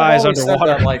have eyes underwater.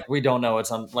 That, like we don't know it's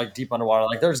like deep underwater.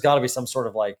 Like there's got to be some sort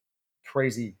of like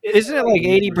crazy. Isn't it like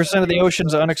 80% of the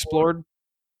ocean's unexplored?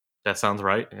 That sounds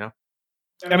right. Yeah.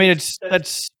 I mean,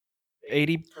 that's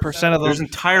 80% of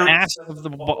the mass of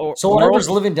the So whatever's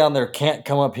living down there can't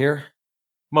come up here?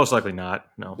 Most likely not,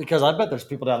 no. Because I bet there's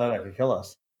people down there that could kill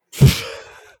us.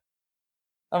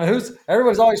 I mean,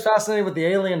 everybody's always fascinated with the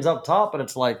aliens up top, but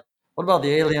it's like, what about the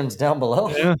aliens down below?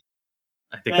 Yeah.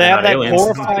 I think they have that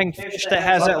horrifying fish that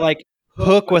has that like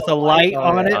hook with a light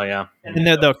on it. Oh, yeah. And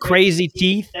the crazy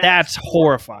teeth. That's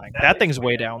horrifying. That thing's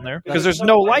way down there because there's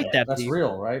no light that That's deep.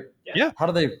 real, right? Yeah. How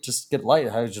do they just get light?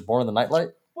 How are you just born in the nightlight?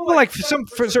 Well, like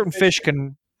certain fish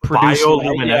can produce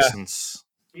bioluminescence.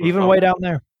 Yeah. Even way down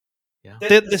there. Yeah.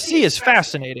 The sea is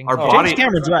fascinating. James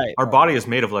Cameron's right. Our body is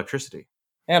made of electricity.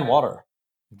 And water.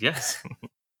 Yes.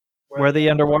 We're the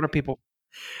underwater people.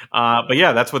 But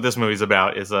yeah, that's what this movie's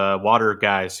about, is water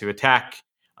guys who attack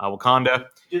Wakanda.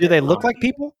 Do they look like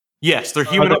people? Yes, they're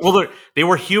human. Well, they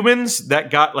were humans that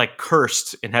got like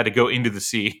cursed and had to go into the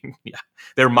sea. Yeah,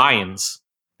 they're Mayans.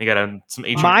 They got some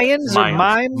ancient Mayans or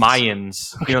mimes?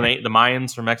 Mayans. You know the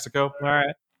Mayans from Mexico. All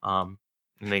right. And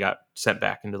they got sent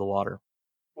back into the water.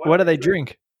 What do they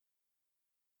drink?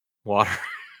 Water.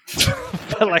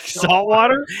 Like salt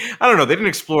water? I don't know. They didn't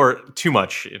explore too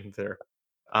much in there.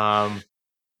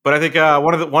 But I think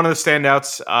one of the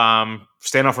standouts,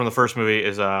 standout from the first movie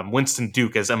is Winston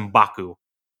Duke as M'Baku.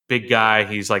 Big guy.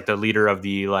 He's like the leader of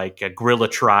the a guerrilla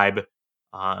tribe.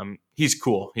 He's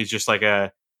cool. He's just like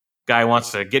a guy who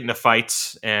wants to get into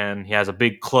fights, and he has a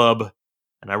big club.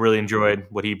 And I really enjoyed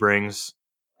what he brings.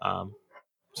 Some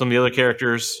of the other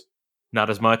characters, not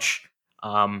as much.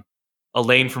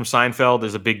 Elaine from Seinfeld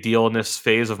is a big deal in this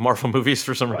phase of Marvel movies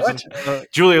for some reason.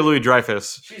 Julia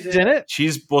Louis-Dreyfus. She's in it?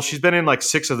 She's been in like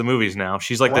 6 of the movies now.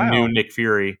 She's like the new Nick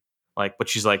Fury, but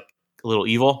she's like a little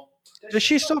evil. Does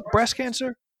she still have breast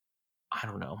cancer? I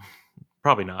don't know.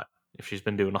 Probably not, if she's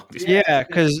been doing all these. Yeah,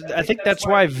 because I think that's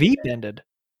why Veep ended.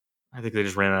 I think they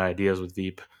just ran out of ideas with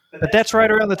Veep. But that's right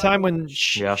around the time when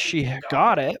she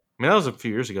got it. I mean, that was a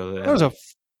few years ago. That was a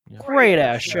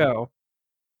great-ass show.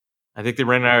 I think they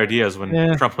ran out of ideas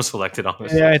when Trump was elected on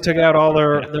this. Yeah, it took out all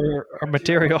their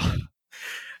material.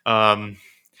 But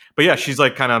yeah, she's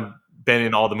like kind of been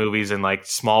in all the movies in like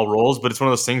small roles, but it's one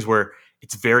of those things where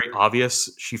it's very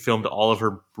obvious she filmed all of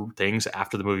her things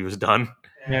after the movie was done.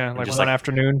 Yeah, like just one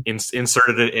afternoon.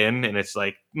 Inserted it in, and it's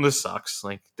like, this sucks.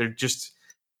 Like they're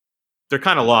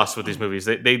kind of lost with these movies.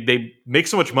 They make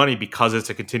so much money because it's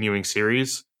a continuing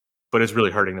series, but it's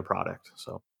really hurting the product.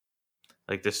 So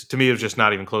like this, to me, it was just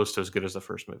not even close to as good as the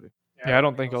first movie. Yeah, I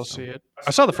don't think I'll see it.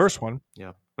 I saw the first one. Yeah.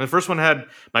 And the first one had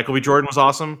Michael B. Jordan was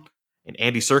awesome, and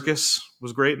Andy Serkis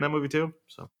was great in that movie too.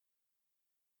 So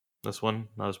this one,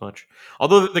 not as much.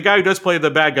 Although the guy who does play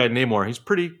the bad guy, Namor, he's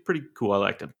pretty cool. I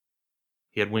liked him.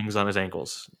 He had wings on his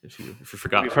ankles, if you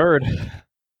forgot. We've heard.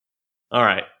 All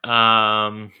right. You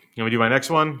want me to do my next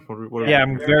one?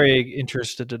 I'm very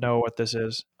interested to know what this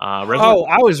is. I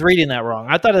was reading that wrong.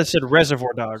 I thought it said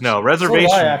Reservoir Dogs. No, Reservation.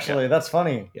 So actually, that's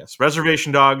funny. Yes,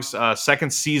 Reservation Dogs.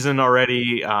 Second season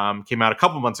already came out a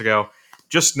couple months ago.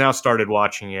 Just now started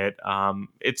watching it.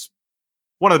 It's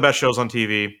one of the best shows on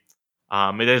TV.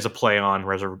 It is a play on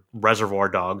Reservoir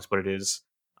Dogs, but it is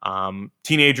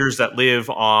teenagers that live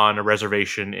on a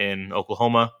reservation in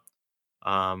Oklahoma.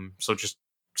 So just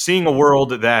seeing a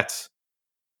world that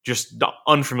just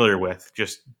unfamiliar with,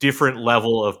 just different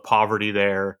level of poverty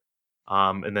there,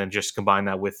 and then just combine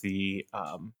that with the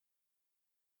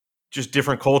just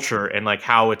different culture and like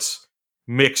how it's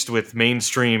mixed with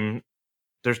mainstream.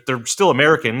 They're still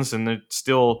Americans and they're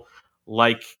still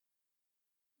like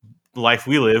life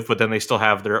we live, but then they still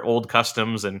have their old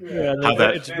customs and how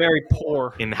that it's very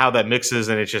poor and how that mixes,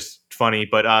 and it's just funny.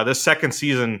 But this second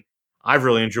season, I've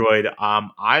really enjoyed.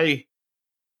 I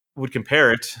would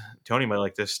compare it, Tony might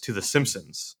like this, to The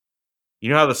Simpsons. You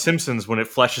know how The Simpsons, when it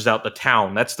fleshes out the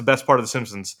town, that's the best part of The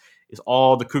Simpsons, is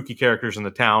all the kooky characters in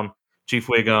the town, Chief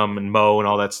Wiggum and Moe and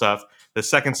all that stuff. The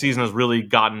second season has really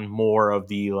gotten more of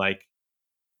the like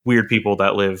weird people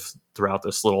that live throughout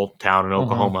this little town in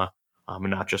Oklahoma, and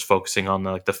not just focusing on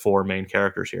the 4 main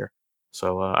characters here.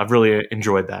 So I've really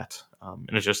enjoyed that, and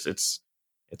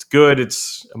it's good,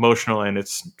 it's emotional, and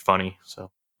it's funny.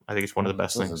 So I think it's one of the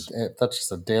best things. That's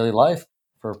just a daily life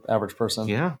for average person.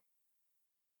 Yeah.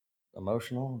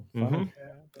 Emotional.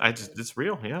 It's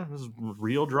real. Yeah. This is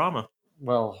real drama.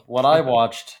 Well, what I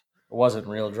watched wasn't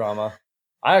real drama.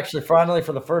 I actually finally,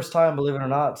 for the first time, believe it or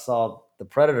not, saw The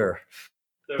Predator.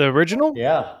 The original?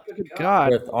 Yeah. Good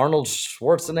God. With Arnold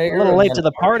Schwarzenegger. A little late to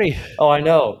the party. Oh, I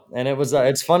know. And it was,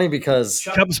 it's funny because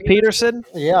Chubbs Peterson?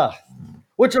 Yeah.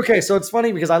 Which, okay, so it's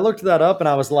funny because I looked that up and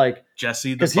I was like,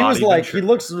 Jesse, because he was like, he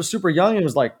looks super young and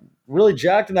was like really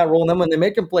jacked in that role. And then when they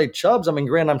make him play Chubbs, I mean,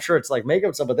 granted, I'm sure it's like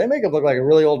makeup stuff, but they make him look like a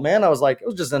really old man. I was like, it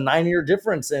was just a 9-year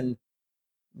difference in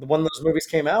when those movies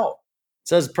came out. It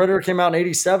says Predator came out in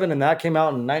 87 and that came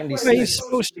out in 96. I mean, he's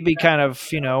supposed to be kind of,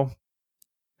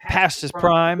 past his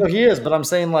prime. No, he is, but I'm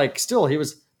saying like still he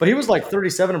was like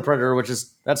 37 in Predator,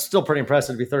 that's still pretty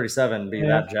impressive to be 37 and be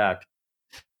that jacked.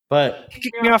 But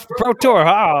kick me off the Pro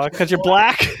Tour, because you're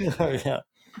black. Yeah.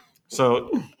 So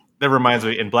that reminds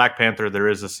me, in Black Panther, there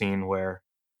is a scene where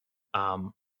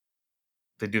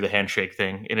they do the handshake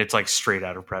thing, and it's like straight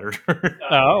out of Predator.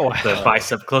 Oh. The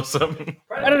bicep close-up.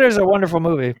 Predator's a wonderful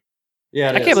movie.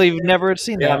 Yeah, I can't believe you've never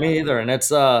seen that. Yeah, me either. And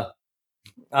it's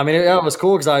I mean, it was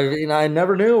cool because I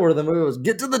never knew where the movie was.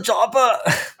 Get to the chopper.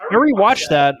 I rewatched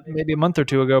that maybe a month or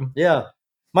two ago. Yeah.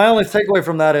 My only takeaway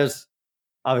from that is,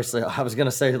 obviously, I was going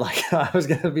to say, like, I was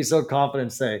going to be so confident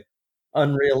and say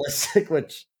unrealistic,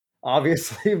 which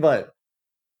obviously, but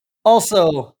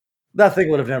also that thing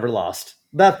would have never lost.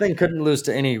 That thing couldn't lose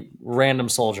to any random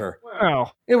soldier.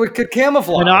 Wow. Could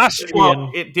camouflage. An Austrian.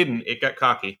 Well, it didn't. It got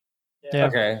cocky. Yeah.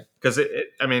 Okay. Because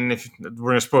I mean, if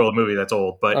we're gonna spoil the movie, that's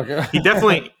old. But Okay. he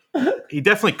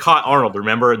definitely caught Arnold.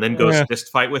 Remember, and then goes Yeah.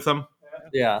 fist fight with him.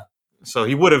 Yeah. So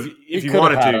he would have, if he could have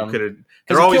wanted had to, him. could have. Because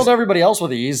They're he always, killed everybody else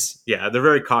with ease. yeah, they're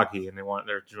very cocky, and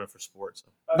they're doing it for sports.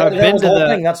 I've That been was to the whole the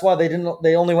thing. That's why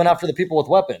they only went after the people with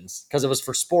weapons, because it was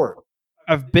for sport.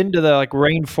 I've been to the like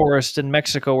rainforest in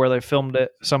Mexico where they filmed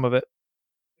it. Some of it.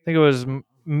 I think it was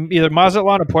either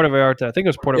Mazatlan or Puerto Vallarta. I think it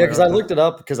was Puerto Yeah, Vallarta. because I looked it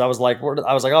up because I was like,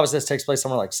 obviously this takes place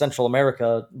somewhere like Central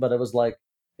America, but it was like,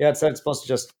 yeah, it said it's supposed to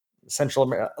just Central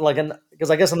America,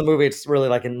 because I guess in the movie it's really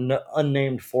like an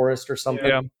unnamed forest or something,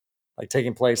 Yeah. like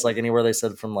taking place like anywhere they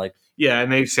said from like. Yeah,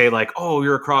 and they say like, "Oh,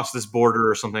 you're across this border"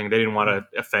 or something. They didn't want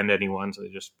to offend anyone, so they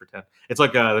just pretend. It's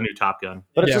like the new Top Gun.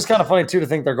 But it's Yeah. just kind of funny too to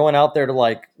think they're going out there to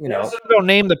like, Don't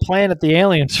name the planet the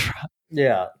aliens from.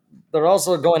 yeah, they're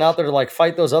also going out there to like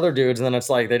fight those other dudes, and then it's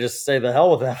like they just say the hell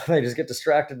with them. They just get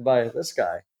distracted by this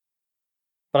guy.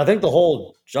 But I think the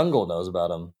whole jungle knows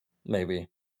about him. Maybe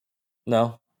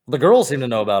no, the girls seem to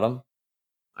know about him.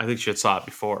 I think she had saw it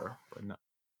before, but no,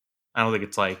 I don't think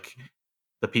it's like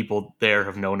the people there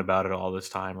have known about it all this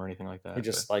time or anything like that. He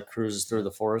just like cruises through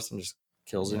the forest and just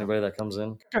kills anybody that comes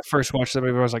in. I first watched the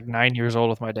movie when I was like 9 years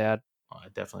old with my dad. I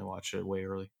definitely watched it way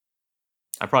early.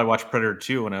 I probably watched Predator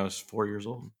 2 when I was 4 years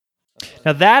old.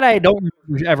 Now that I don't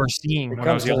remember ever seeing He when I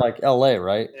comes was to young. like LA,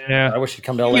 right? Yeah. I wish he'd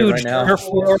come to LA Huge right now. turf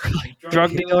war,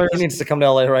 drug dealer. He needs to come to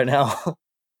LA right now.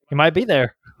 He might be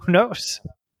there. Who knows?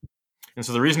 And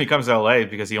so the reason he comes to LA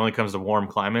is because he only comes to warm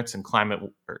climates, and climate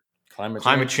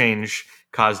change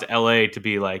caused LA to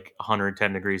be like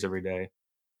 110 degrees every day.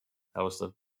 That was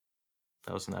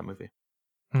in that movie.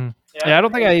 Yeah, I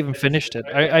don't think I even finished it.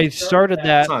 I started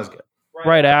that It's not as good.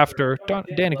 right after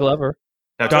Danny Glover.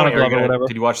 Now, Donna Tony, are you Glover, whatever.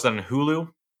 did you watch that on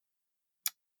Hulu?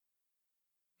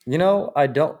 I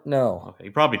don't know. Okay,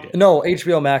 you probably did. No,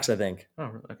 HBO Max, I think.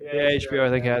 Oh, okay. Yeah, HBO I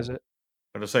think has it.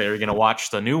 I was gonna say, are you going to watch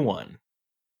the new one?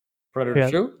 Predator Yeah.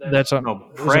 2? That's on. No,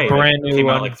 It was a Prey. brand that new came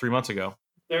out one. like 3 months ago.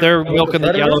 They're milking the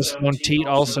Predator? Yellowstone teat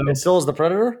also. It still is the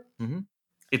Predator?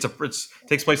 It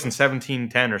takes place in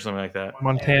 1710 or something like that.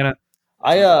 Montana.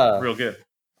 Real good.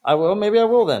 Maybe I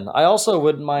will then. I also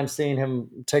wouldn't mind seeing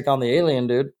him take on the alien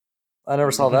dude. I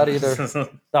never saw that either.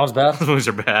 That was bad. Those movies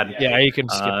are bad. Yeah, you can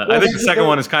skip. I think the second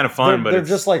one is kind of fun, but they're it's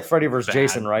just like Freddy vs. bad.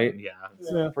 Jason, right?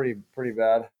 Yeah. Pretty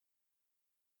bad.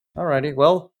 Alrighty,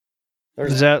 well,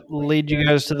 Does that lead you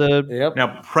guys to the? yep,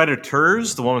 Now,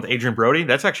 Predators, the one with Adrian Brody,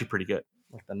 that's actually pretty good.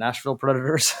 like the Nashville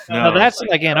Predators. No, that's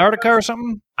like Antarctica or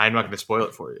something. I'm not going to spoil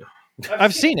it for you.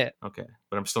 I've seen it Okay,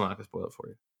 but I'm still not going to spoil it for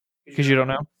you. because you don't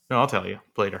know. No, I'll tell you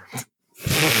later.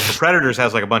 The Predators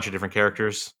has like a bunch of different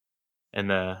characters, and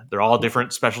they're all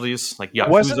different specialties. Like Yakuza.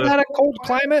 Wasn't that a cold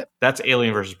climate? That's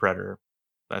Alien versus Predator.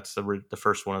 That's the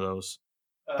first one of those.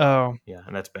 Oh, Yeah,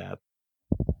 and that's bad.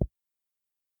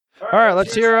 all right.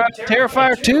 Let's hear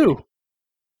Terrifier 2.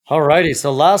 Alrighty,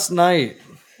 so last night,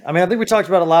 I think we talked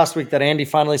about it last week that Andy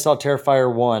finally saw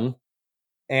Terrifier 1,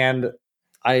 and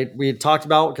we had talked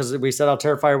about, because we said how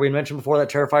Terrifier, we mentioned before that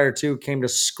Terrifier 2 came to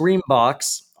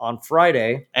Screambox on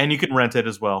Friday, And you can rent it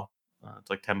as well.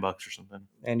 It's like $10 or something.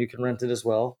 and you can rent it as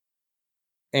well.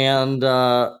 And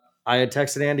I had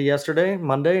texted Andy yesterday,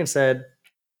 Monday, and said,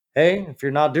 hey, if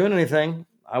you're not doing anything,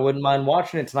 I wouldn't mind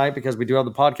watching it tonight because we do have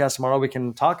the podcast tomorrow. We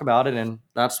can talk about it. And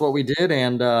that's what we did.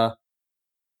 And, I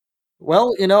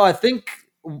think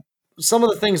some of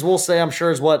the things we'll say, I'm sure,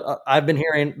 is what I've been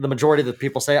hearing the majority of the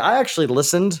people say. I actually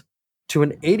listened to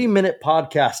an 80-minute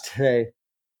podcast today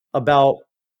about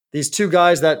these two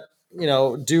guys that,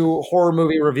 do horror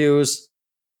movie reviews.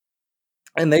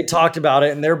 And they talked about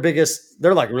it, and they're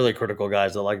like really critical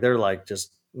guys. They're like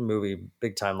just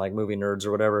big time, like movie nerds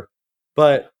or whatever.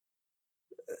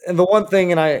 And the one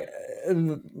thing, and I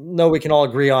know we can all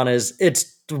agree on, is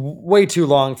it's way too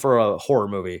long for a horror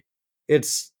movie.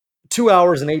 It's 2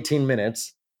 hours and 18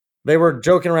 minutes. They were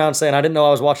joking around saying, I didn't know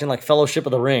I was watching like Fellowship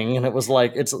of the Ring. And it was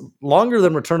like, it's longer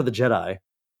than Return of the Jedi.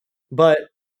 But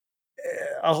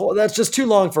that's just too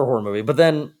long for a horror movie. But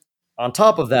then on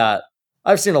top of that,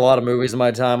 I've seen a lot of movies in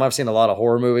my time. I've seen a lot of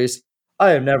horror movies. I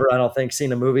have never, I don't think,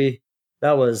 seen a movie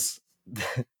that was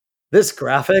this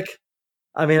graphic.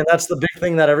 That's the big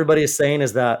thing that everybody is saying,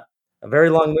 is that a very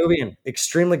long movie and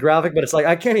extremely graphic, but it's like,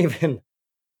 I can't even,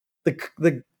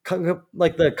 the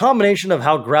combination of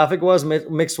how graphic was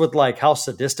mixed with like how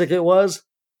sadistic it was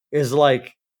is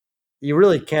like, you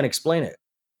really can't explain it.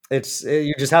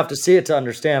 You just have to see it to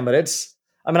understand, but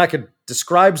I mean, I could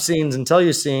describe scenes and tell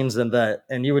you scenes,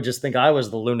 and you would just think I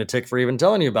was the lunatic for even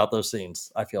telling you about those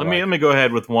scenes. I feel Let me go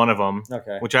ahead with one of them,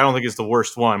 Okay. which I don't think is the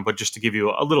worst one, but just to give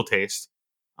you a little taste.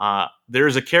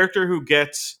 There's a character who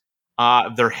gets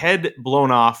their head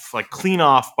blown off, like clean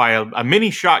off by a mini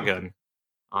shotgun,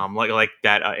 like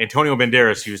that Antonio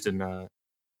Banderas used in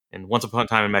Once Upon a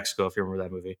Time in Mexico, if you remember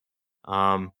that movie.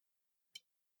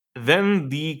 Then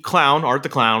the clown, Art the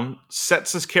Clown,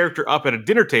 sets this character up at a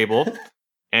dinner table,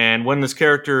 and when this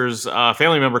character's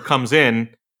family member comes in,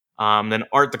 then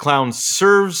Art the Clown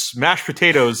serves mashed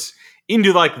potatoes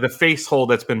into like the face hole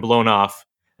that's been blown off,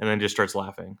 and then just starts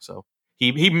laughing. So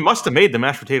he must have made the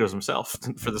mashed potatoes himself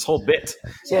for this whole bit.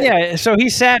 Yeah, so he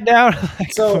sat down.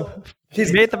 So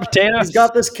he's made the potatoes. He's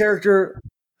got this character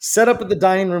set up at the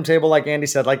dining room table, like Andy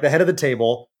said, like the head of the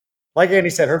table. Like Andy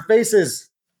said, her face is.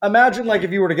 Imagine like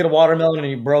if you were to get a watermelon and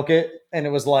you broke it, and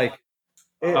it was like.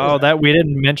 That we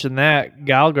didn't mention that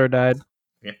Gallagher died.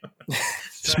 Yeah.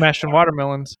 Smashing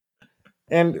watermelons.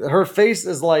 And her face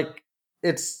is like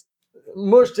it's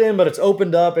mushed in, but it's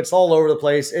opened up. It's all over the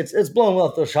place. It's blown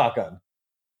with a shotgun.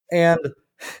 And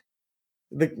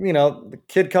the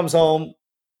kid comes home.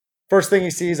 First thing he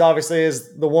sees, obviously,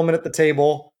 is the woman at the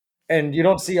table, and you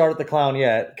don't see Art the Clown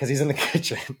yet because he's in the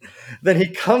kitchen. Then he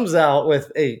comes out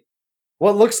with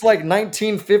what looks like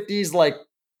 1950s, like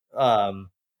a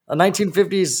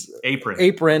 1950s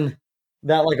apron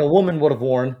that like a woman would have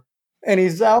worn. And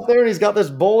he's out there and he's got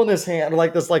this bowl in his hand,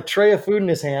 like this like tray of food in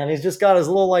his hand. He's just got his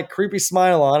little like creepy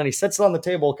smile on, and he sets it on the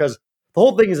table because the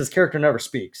whole thing is his character never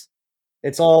speaks.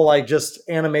 It's all like just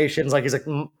animations, like he's like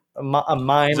a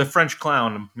mime. He's a French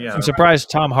clown. Yeah, I'm surprised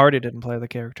Tom Hardy didn't play the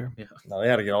character. Yeah. No, they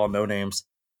had to get all no names.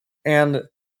 And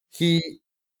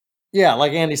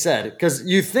like Andy said, because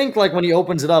you think like when he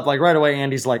opens it up, like right away,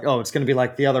 Andy's like, oh, it's going to be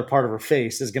like the other part of her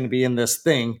face is going to be in this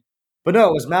thing. But no,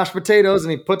 it was mashed potatoes,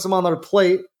 and he puts them on their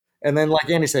plate. And then, like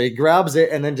Andy said, he grabs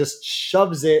it and then just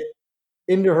shoves it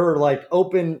into her like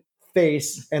open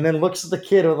face, and then looks at the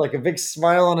kid with like a big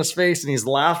smile on his face, and he's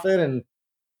laughing. And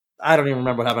I don't even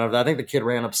remember what happened after that. I think the kid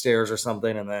ran upstairs or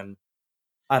something, and then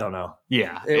I don't know.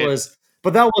 Yeah, it was.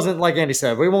 But that wasn't, like Andy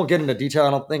said, we won't get into detail,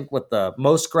 I don't think, with the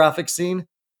most graphic scene.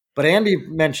 But Andy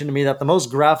mentioned to me that the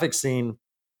most graphic scene,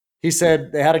 he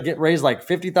said they had to raise like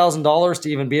 $50,000 to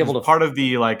even be able to part of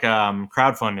the like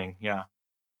crowdfunding, yeah,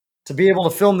 to be able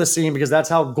to film the scene, because that's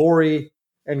how gory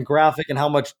and graphic and how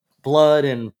much blood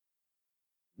and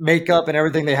makeup and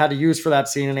everything they had to use for that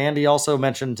scene. And Andy also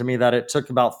mentioned to me that it took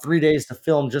about 3 days to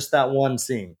film just that one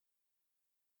scene.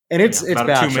 And it's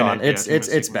bad, Sean. It's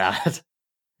bad.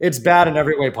 It's bad in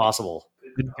every way possible.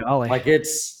 Good golly. Like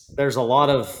there's a lot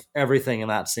of everything in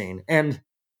that scene. And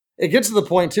it gets to the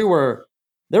point too where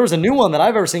there was a new one that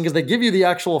I've ever seen, because they give you the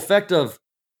actual effect of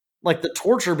like the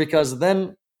torture, because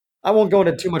then I won't go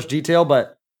into too much detail,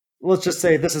 but let's just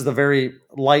say this is the very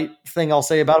light thing I'll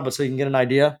say about it, but so you can get an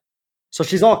idea. So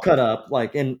she's all cut up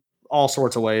like in all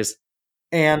sorts of ways.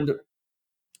 And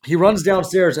he runs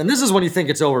downstairs, and this is when you think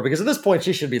it's over, because at this point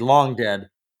she should be long dead.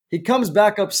 He comes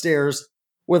back upstairs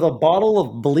with a bottle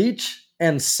of bleach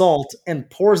and salt and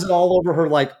pours it all over her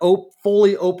like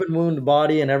fully open wound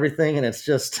body and everything, and it's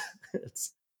just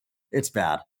it's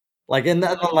bad. Like in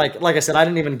that, like I said, I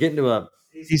didn't even get into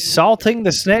he's salting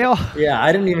the snail. Yeah,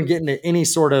 I didn't even get into any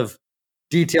sort of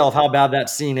detail of how bad that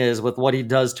scene is with what he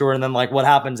does to her, and then like what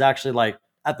happens actually like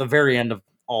at the very end of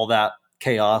all that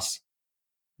chaos.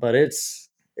 But it's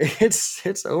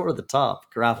over the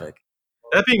top graphic.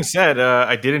 That being said,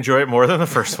 I did enjoy it more than the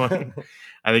first one.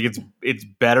 I think it's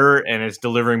better, and it's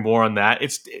delivering more on that.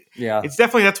 It's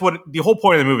definitely, that's what the whole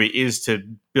point of the movie is, to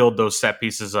build those set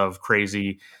pieces of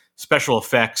crazy special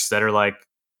effects that are like,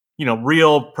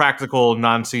 real practical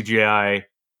non-CGI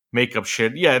makeup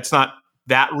shit. Yeah, it's not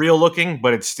that real looking,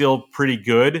 but it's still pretty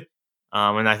good.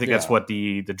 And I think that's what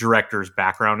the director's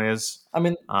background is. I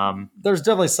mean, there's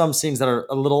definitely some scenes that are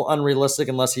a little unrealistic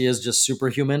unless he is just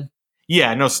superhuman.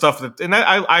 Yeah, no stuff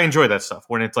I enjoy that stuff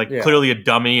when it's like clearly a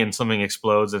dummy and something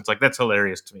explodes. It's like, that's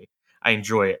hilarious to me. I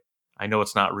enjoy it. I know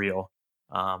it's not real,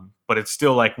 but it's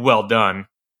still like well done.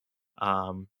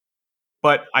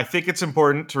 But I think it's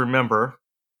important to remember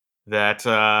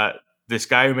that this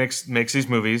guy who makes these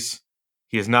movies,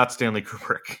 he is not Stanley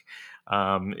Kubrick.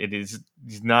 He's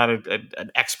not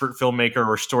an expert filmmaker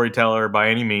or storyteller by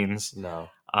any means. No.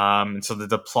 And so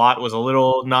the plot was a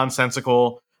little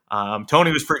nonsensical.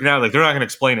 Tony was freaking out, like, they're not going to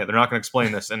explain it. They're not going to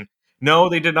explain this. And no,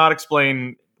 they did not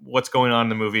explain what's going on in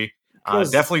the movie.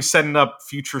 Definitely setting up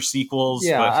future sequels.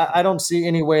 Yeah, but I don't see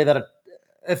any way that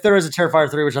if there is a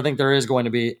Terrifier 3, which I think there is going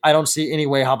to be, I don't see any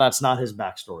way how that's not his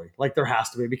backstory. Like, there has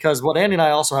to be. Because what Andy and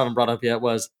I also haven't brought up yet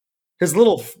was his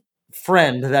little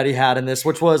friend that he had in this,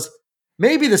 which was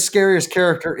maybe the scariest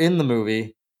character in the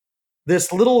movie.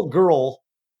 This little girl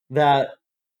that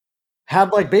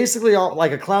had like basically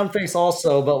like a clown face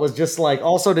also, but was just like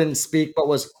also didn't speak, but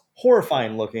was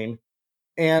horrifying looking.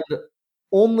 And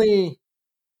only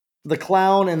the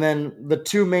clown and then the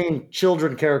two main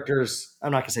children characters,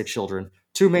 I'm not gonna say children,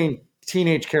 two main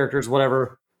teenage characters,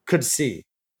 whatever, could see.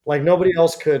 Like nobody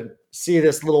else could see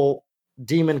this little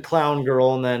demon clown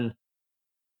girl. And then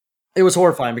it was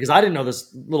horrifying because I didn't know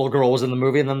this little girl was in the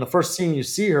movie. And then the first scene you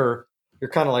see her,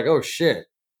 you're kind of like, oh shit.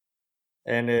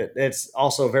 And it's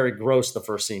also very gross the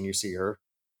first scene you see her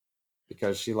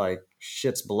because she like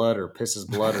shits blood or pisses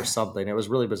blood or something. It was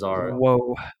really bizarre.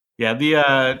 Whoa. Yeah,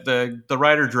 the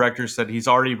writer director said he's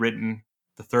already written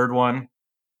the third one,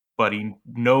 but he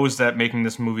knows that making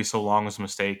this movie so long was a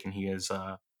mistake, and he is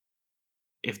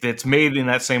if it's made in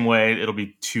that same way, it'll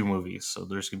be 2 movies. So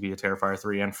there's gonna be a Terrifier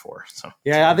 3 and 4. So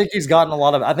yeah, I think he's gotten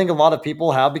I think a lot of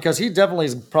people have, because he definitely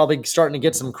is probably starting to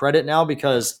get some credit now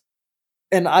because,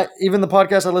 and even the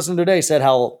podcast I listened to today said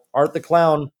how Art the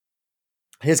Clown,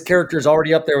 his character is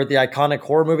already up there with the iconic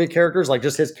horror movie characters, like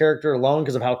just his character alone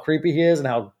because of how creepy he is and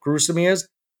how gruesome he is,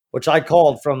 which I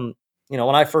called from,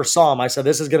 when I first saw him, I said,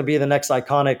 this is going to be the next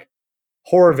iconic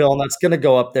horror villain that's going to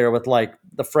go up there with like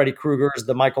the Freddy Kruegers,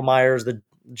 the Michael Myers, the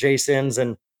Jasons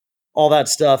and all that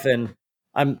stuff. And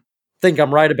I think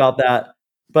I'm right about that.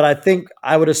 But I think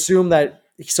I would assume that,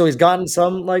 so he's gotten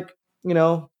some like,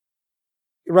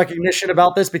 recognition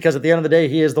about this because at the end of the day,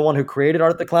 he is the one who created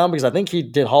Art the Clown, because I think he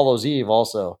did Hallows Eve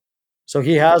also. So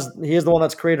he is the one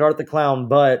that's created Art the Clown,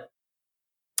 but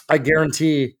I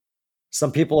guarantee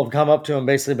some people have come up to him,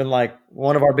 basically been like,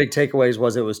 one of our big takeaways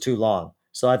was it was too long.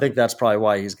 So I think that's probably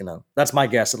why that's my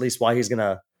guess, at least why he's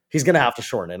gonna have to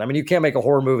shorten it. I mean, you can't make a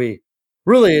horror movie.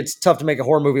 Really, it's tough to make a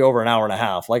horror movie over an hour and a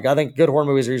half. Like, I think good horror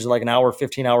movies are usually like an hour,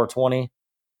 15, hour 20.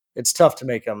 It's tough to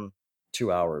make them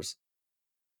 2 hours.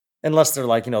 Unless they're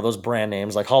like, those brand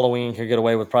names, like Halloween could get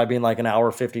away with probably being like an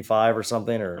hour 55 or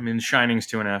something. Or I mean, Shining's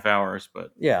 2.5 hours, but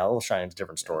yeah, well, Shining's a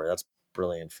different story. That's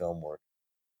brilliant film work.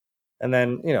 And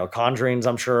then, Conjuring's,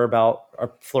 I'm sure, about a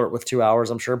flirt with 2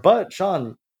 hours, I'm sure. But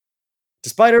Sean,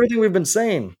 despite everything we've been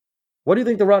saying, what do you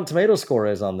think the Rotten Tomatoes score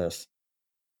is on this?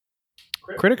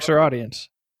 Critics or audience?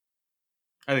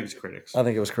 I think it's critics. I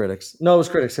think it was critics. No, it was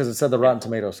critics because it said the Rotten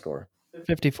Tomatoes score.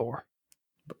 54.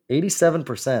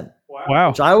 87%. Wow.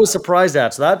 Which I was surprised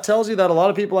at. So that tells you that a lot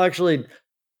of people actually,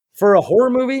 for a horror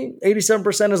movie,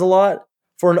 87% is a lot.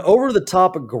 For an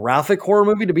over-the-top graphic horror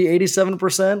movie to be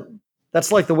 87%,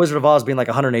 that's like The Wizard of Oz being like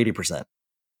 180%.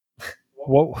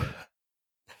 Whoa.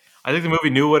 I think the movie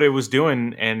knew what it was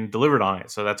doing and delivered on it.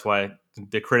 So that's why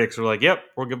the critics were like, yep,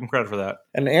 we'll give them credit for that.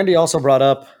 And Andy also brought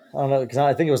up, I don't know, because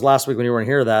I think it was last week when you weren't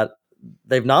here, that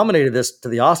they've nominated this to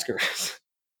the Oscars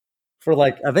for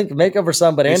like, I think makeup or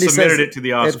something, but They Andy submitted says it to the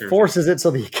Oscars. it forces it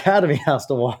so the Academy has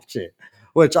to watch it,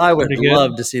 which I would Pretty good.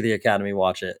 love to see the Academy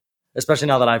watch it, especially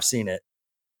now that I've seen it.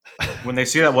 When they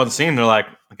see that one scene, they're like,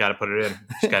 I got to put it in.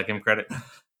 Just got to give them credit. A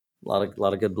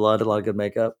lot of good blood, a lot of good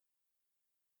makeup.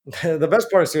 The best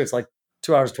part is too, it's like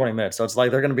 2 hours, 20 minutes. So it's like,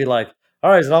 they're going to be like,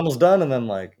 all right, is it almost done? And then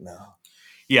like, no.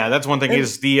 Yeah, that's one thing.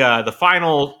 Is the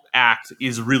final act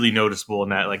is really noticeable in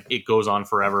that like it goes on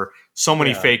forever. So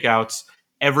many fake outs.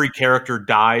 Every character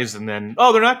dies, and then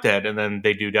they're not dead, and then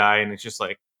they do die, and it's just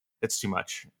like it's too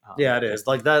much. Yeah, it is.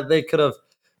 Like that, they could have.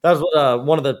 That was what,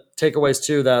 one of the takeaways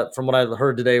too. That from what I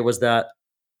heard today was that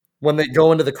when they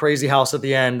go into the crazy house at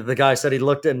the end, the guy said he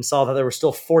looked and saw that there were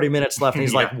still 40 minutes left, and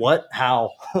he's like, "What?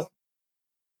 How?"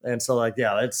 And so, like,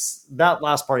 yeah, it's that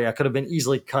last part. Yeah, could have been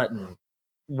easily cut in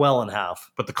well in half.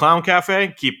 But the Clown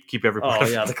Cafe, keep every part. Oh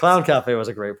yeah, the Clown Cafe was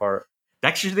a great part.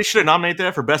 Actually, they should have nominated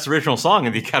that for Best Original Song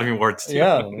in the Academy Awards too.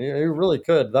 Yeah, you really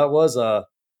could. That was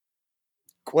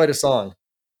quite a song.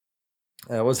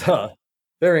 It was a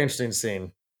very interesting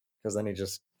scene because then he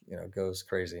just goes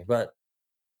crazy. But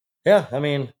yeah, I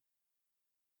mean,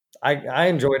 I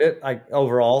enjoyed it.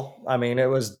 Overall, I mean,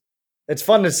 it's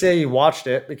fun to say you watched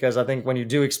it because I think when you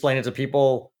do explain it to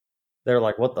people, they're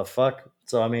like, "What the fuck?"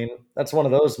 So I mean, that's one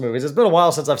of those movies. It's been a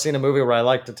while since I've seen a movie where I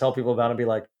like to tell people about it and be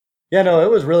like, "Yeah, no,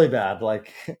 it was really bad."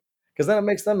 Like, because then it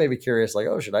makes them maybe curious. Like,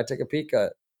 "Oh, should I take a peek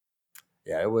at?"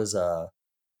 Yeah, it was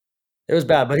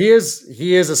bad. But he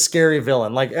is a scary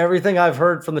villain. Like everything I've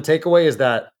heard from the takeaway is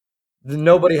that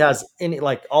nobody has any,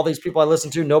 like all these people I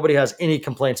listen to, nobody has any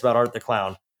complaints about Art the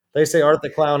Clown. They say Art the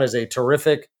Clown is a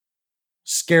terrific,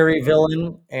 scary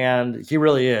villain, and he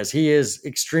really is. He is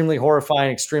extremely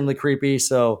horrifying, extremely creepy.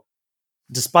 So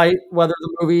despite whether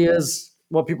the movie is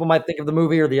what people might think of the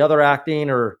movie or the other acting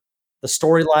or the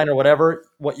storyline or whatever,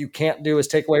 what you can't do is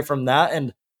take away from that.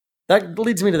 And that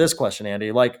leads me to this question,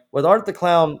 Andy. Like with Art the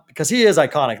Clown, because he is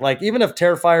iconic. Like even if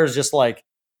Terrifier is just like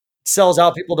sells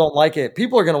out, people don't like it,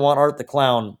 people are going to want Art the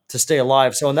Clown to stay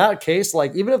alive. So in that case,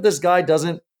 like even if this guy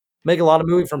doesn't make a lot of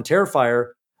movie from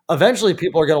Terrifier, eventually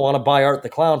people are going to want to buy Art the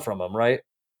Clown from him, right?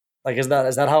 Like is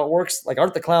that how it works? Like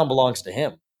Art the Clown belongs to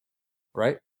him,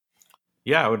 right?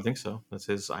 Yeah, I would think so. That's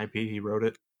his IP. He wrote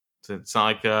it. So it's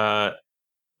not like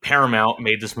Paramount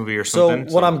made this movie or something.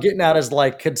 So what I'm getting at is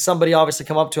like, could somebody obviously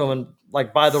come up to him and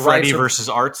like buy the Freddy rights versus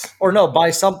Art? or no,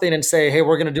 buy something and say, hey,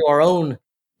 we're going to do our own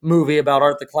movie about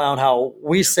Art the Clown, how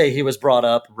we say he was brought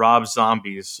up. Rob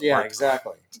Zombie's. Yeah, Art.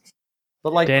 Exactly.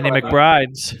 But like Danny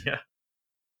McBride's. Yeah.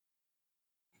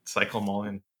 Cycle them all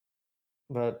in.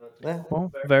 But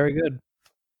Well, very good.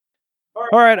 All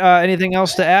right. Anything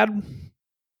else to add?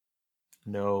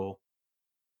 No.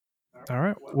 All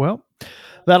right. Well,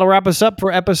 that'll wrap us up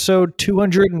for episode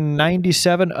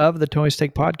 297 of the Tony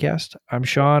Steak Podcast. I'm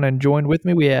Sean, and joined with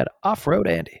me we had Off-Road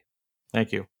Andy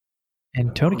Thank you.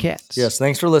 and Tony Katz. yes,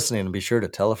 thanks for listening, and be sure to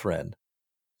tell a friend.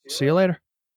 See you later.